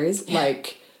boundaries. Yeah.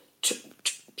 Like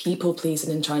people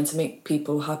pleasing and trying to make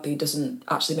people happy doesn't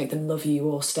actually make them love you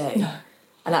or stay. No.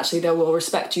 And actually they will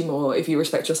respect you more if you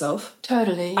respect yourself.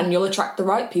 Totally. And you'll attract the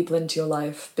right people into your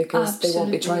life because they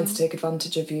won't be trying to take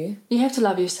advantage of you. You have to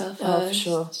love yourself first. Oh, for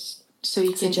sure. So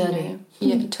you can, journey.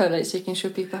 Totally. So you can show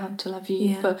people how to love you.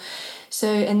 Yeah. But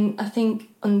and I think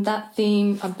on that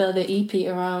theme, I built an EP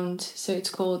around. So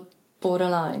it's called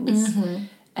Borderlines,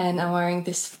 and I'm wearing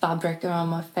this fabric around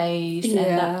my face, and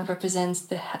that represents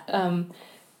the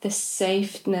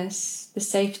safeness, the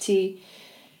safety,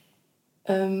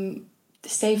 the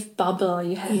safe bubble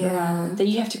you have around that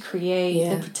you have to create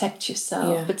and protect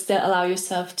yourself, but still allow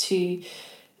yourself to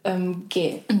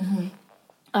give.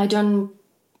 I don't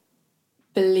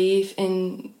believe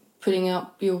in putting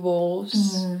up your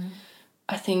walls.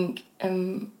 I think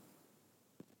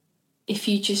if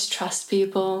you just trust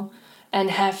people and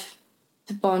have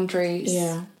the boundaries,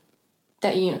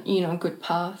 that you're on a good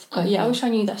path. But I wish I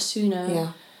knew that sooner.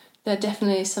 Yeah. There are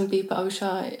definitely some people I wish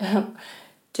I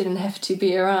didn't have to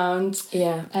be around.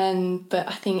 Yeah. But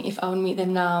I think if I would meet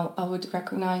them now, I would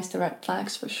recognise the red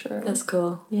flags for sure. That's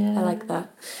cool. Yeah. I like that.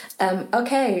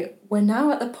 Okay, we're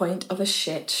now at the point of a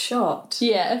shit shot.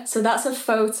 Yeah. So that's a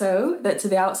photo that to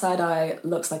the outside eye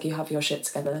looks like you have your shit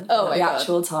together. Oh my God. At the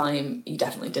actual time, you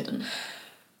definitely didn't.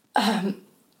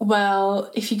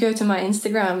 Well, if you go to my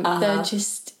Instagram, they're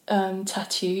just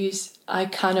tattoos. I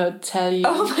cannot tell you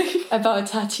about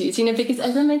tattoos, because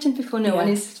as I mentioned before, no one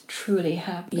is truly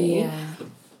happy. Yeah.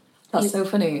 That's so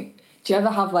funny. Do you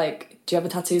ever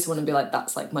tattoo someone and be like,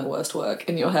 that's like my worst work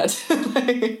in your head?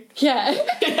 Yeah.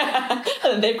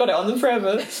 And they've got it on them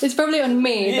forever. It's probably on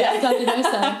me, but I tattooed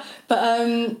myself. But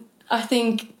I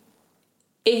think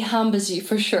it humbles you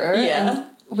for sure. Yeah. And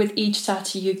with each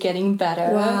tattoo, you're getting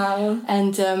better. Wow.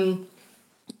 And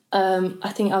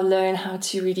I think I'll learn how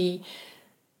to really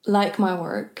like my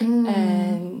work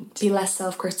and be less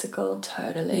self-critical.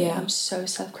 Totally. Yeah. I'm so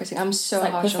self-critical. I'm so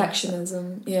like harsh perfectionism.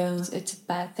 On myself. Yeah. It's a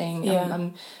bad thing. Yeah.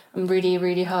 I'm really,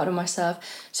 really hard on myself.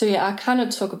 So I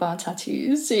cannot talk about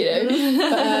tattoos,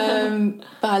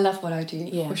 but I love what I do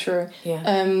for sure. Yeah.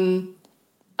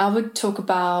 I would talk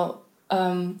about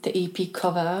the EP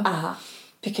cover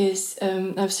because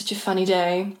it was such a funny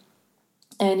day,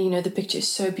 and the picture is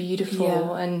so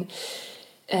beautiful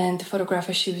and the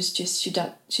photographer, she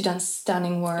done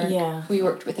stunning work. Yeah. We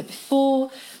worked with her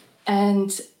before, and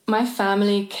my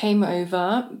family came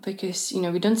over because,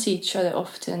 we don't see each other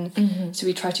often, so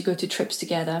we try to go to trips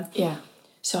together. Yeah.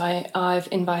 So I've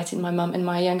invited my mum and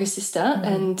my younger sister,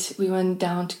 and we went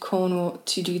down to Cornwall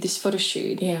to do this photo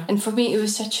shoot. Yeah. And for me, it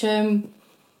was such a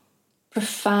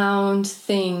profound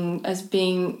thing as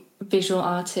being a visual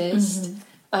artist.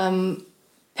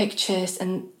 Pictures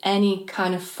and any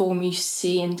kind of form you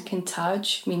see and can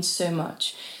touch means so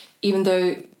much, even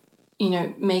though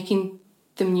making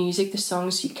the music, the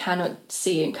songs, you cannot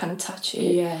see it, cannot touch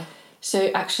it.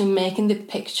 So actually making the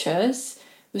pictures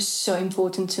was so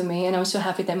important to me, and I was so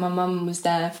happy that my mum was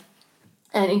there,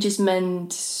 and it just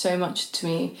meant so much to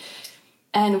me.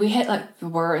 And we had like the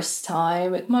worst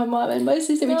time with my mum and my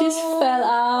sister. We just fell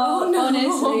out,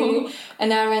 honestly.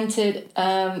 And I rented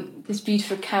this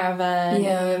beautiful caravan,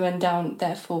 and we went down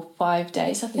there for 5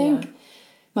 days. I think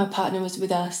my partner was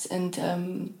with us, and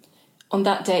on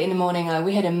that day in the morning,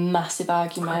 we had a massive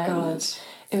argument. Oh God.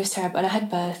 It was terrible. And I had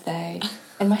birthday,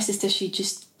 and my sister, she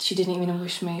didn't even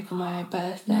wish me for my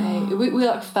birthday. No. We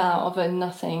like fell out over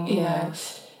nothing, you know.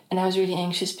 And I was really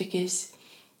anxious because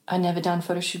I never done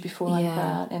photo shoot before like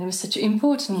that, and it was such an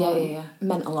important one. Yeah.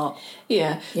 Meant a lot.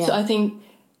 Yeah. So I think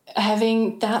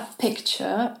having that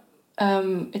picture,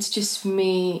 it's just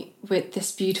me with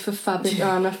this beautiful fabric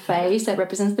around my face that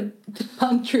represents the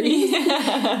palm trees.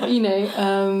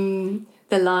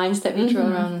 The lines that we draw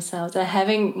around ourselves. And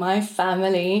having my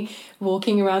family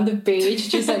walking around the beach,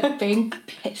 just like being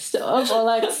pissed off, or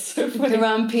like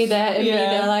grumpy there, and me,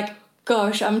 they're like,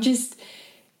 "Gosh, I'm just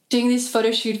doing this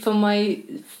photo shoot for my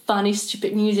funny,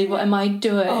 stupid music. What am I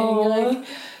doing?"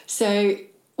 So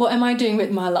what am I doing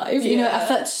with my life? You know, I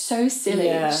felt so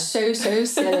silly, so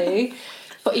silly.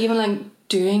 But even like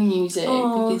doing music,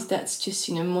 because that's just,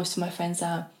 you know, most of my friends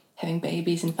are having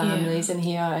babies and families, and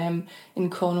here I am in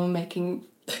Cornwall making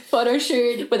photo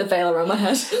shoot with a veil around my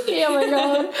head. Oh my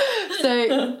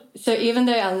god. So even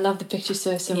though I love the picture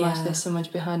so much, there's so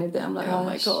much behind it that I'm like, oh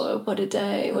my god, what a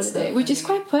day, which is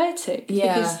quite poetic.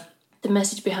 Because the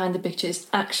message behind the picture is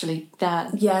actually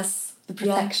that. Yes. The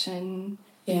protection.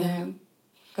 You know.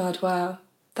 God, wow.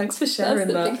 Thanks for sharing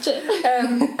that.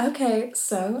 Okay,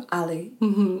 so Ali,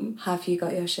 have you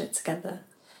got your shit together?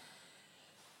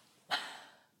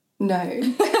 No.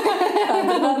 And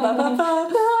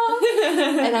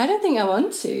I don't think I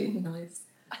want to. Nice.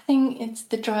 I think it's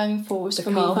the driving force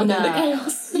for me for now. The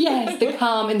chaos. Yes, the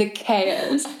calm in the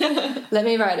chaos. Let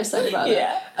me write a song about it.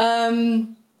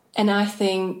 And I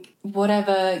think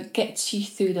whatever gets you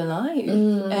through the life,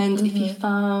 and if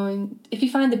you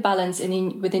find the balance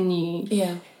within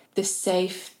you, the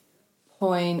safe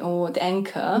point or the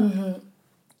anchor.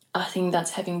 I think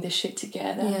that's having this shit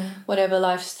together. Yeah. Whatever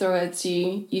life throws at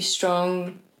you, you're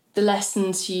strong. The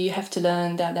lessons you have to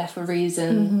learn, they're there for a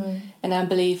reason. And I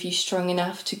believe you're strong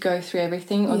enough to go through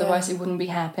everything, otherwise it wouldn't be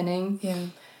happening. Yeah.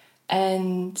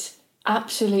 And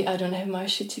absolutely, I don't have my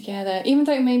shit together, even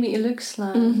though maybe it looks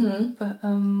like, but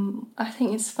I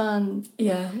think it's fun.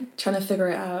 Yeah, trying to figure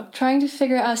it out.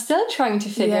 Still trying to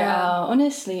figure it out,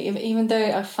 honestly, even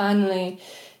though I finally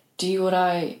do what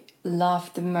I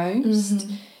love the most.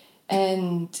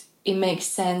 And it makes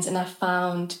sense, and I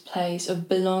found place of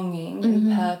belonging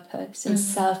and purpose and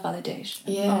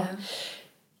self-validation.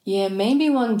 Yeah, maybe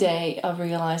one day I'll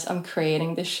realise I'm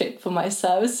creating this shit for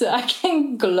myself so I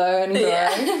can glow and grow.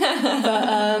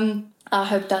 But I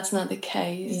hope that's not the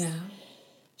case. Yeah.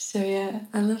 So, yeah.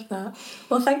 I love that.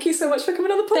 Well, thank you so much for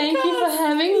coming on the podcast. Thank you for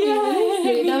having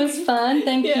me. That was fun.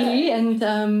 Thank you.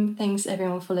 And thanks,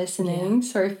 everyone, for listening.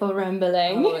 Sorry for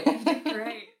rambling.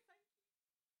 Great.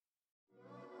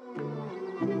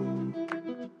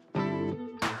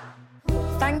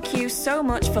 Thank you so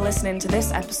much for listening to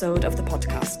this episode of the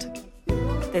podcast.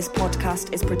 This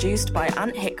podcast is produced by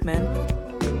Ant Hickman.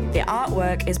 The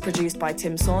artwork is produced by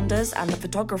Tim Saunders, and the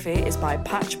photography is by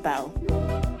Patch Bell.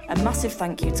 A massive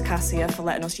thank you to Cassia for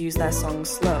letting us use their song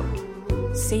Slow.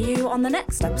 See you on the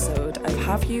next episode of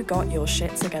Have You Got Your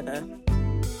Shit Together?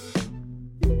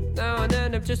 Now and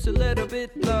then I'm just a little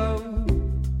bit low.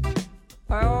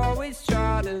 I always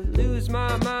try to lose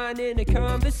my mind in a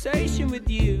conversation with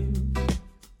you.